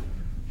another.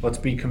 Let's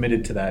be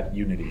committed to that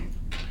unity.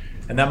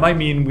 And that might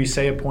mean we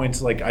say at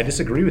points like, I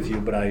disagree with you,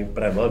 but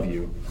I love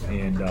you,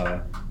 and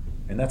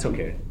that's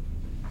okay.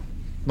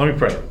 Let me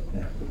pray.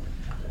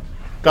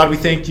 God, we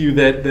thank you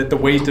that the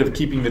weight of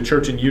keeping the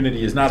church in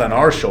unity is not on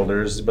our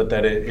shoulders, but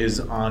that it is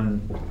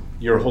on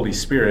your Holy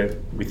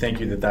Spirit. We thank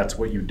you that that's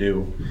what you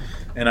do.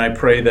 And I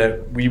pray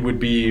that we would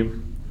be,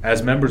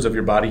 as members of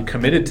your body,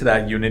 committed to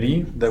that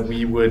unity, that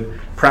we would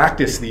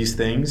practice these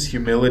things,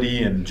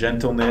 humility and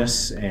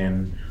gentleness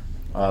and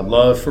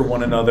love for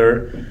one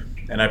another.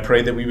 And I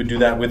pray that we would do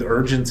that with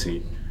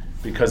urgency,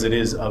 because it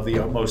is of the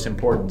utmost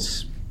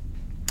importance.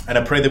 And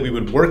I pray that we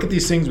would work at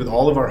these things with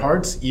all of our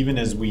hearts, even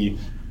as we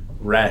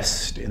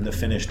rest in the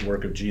finished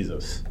work of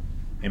Jesus.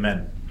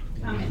 Amen.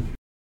 Amen.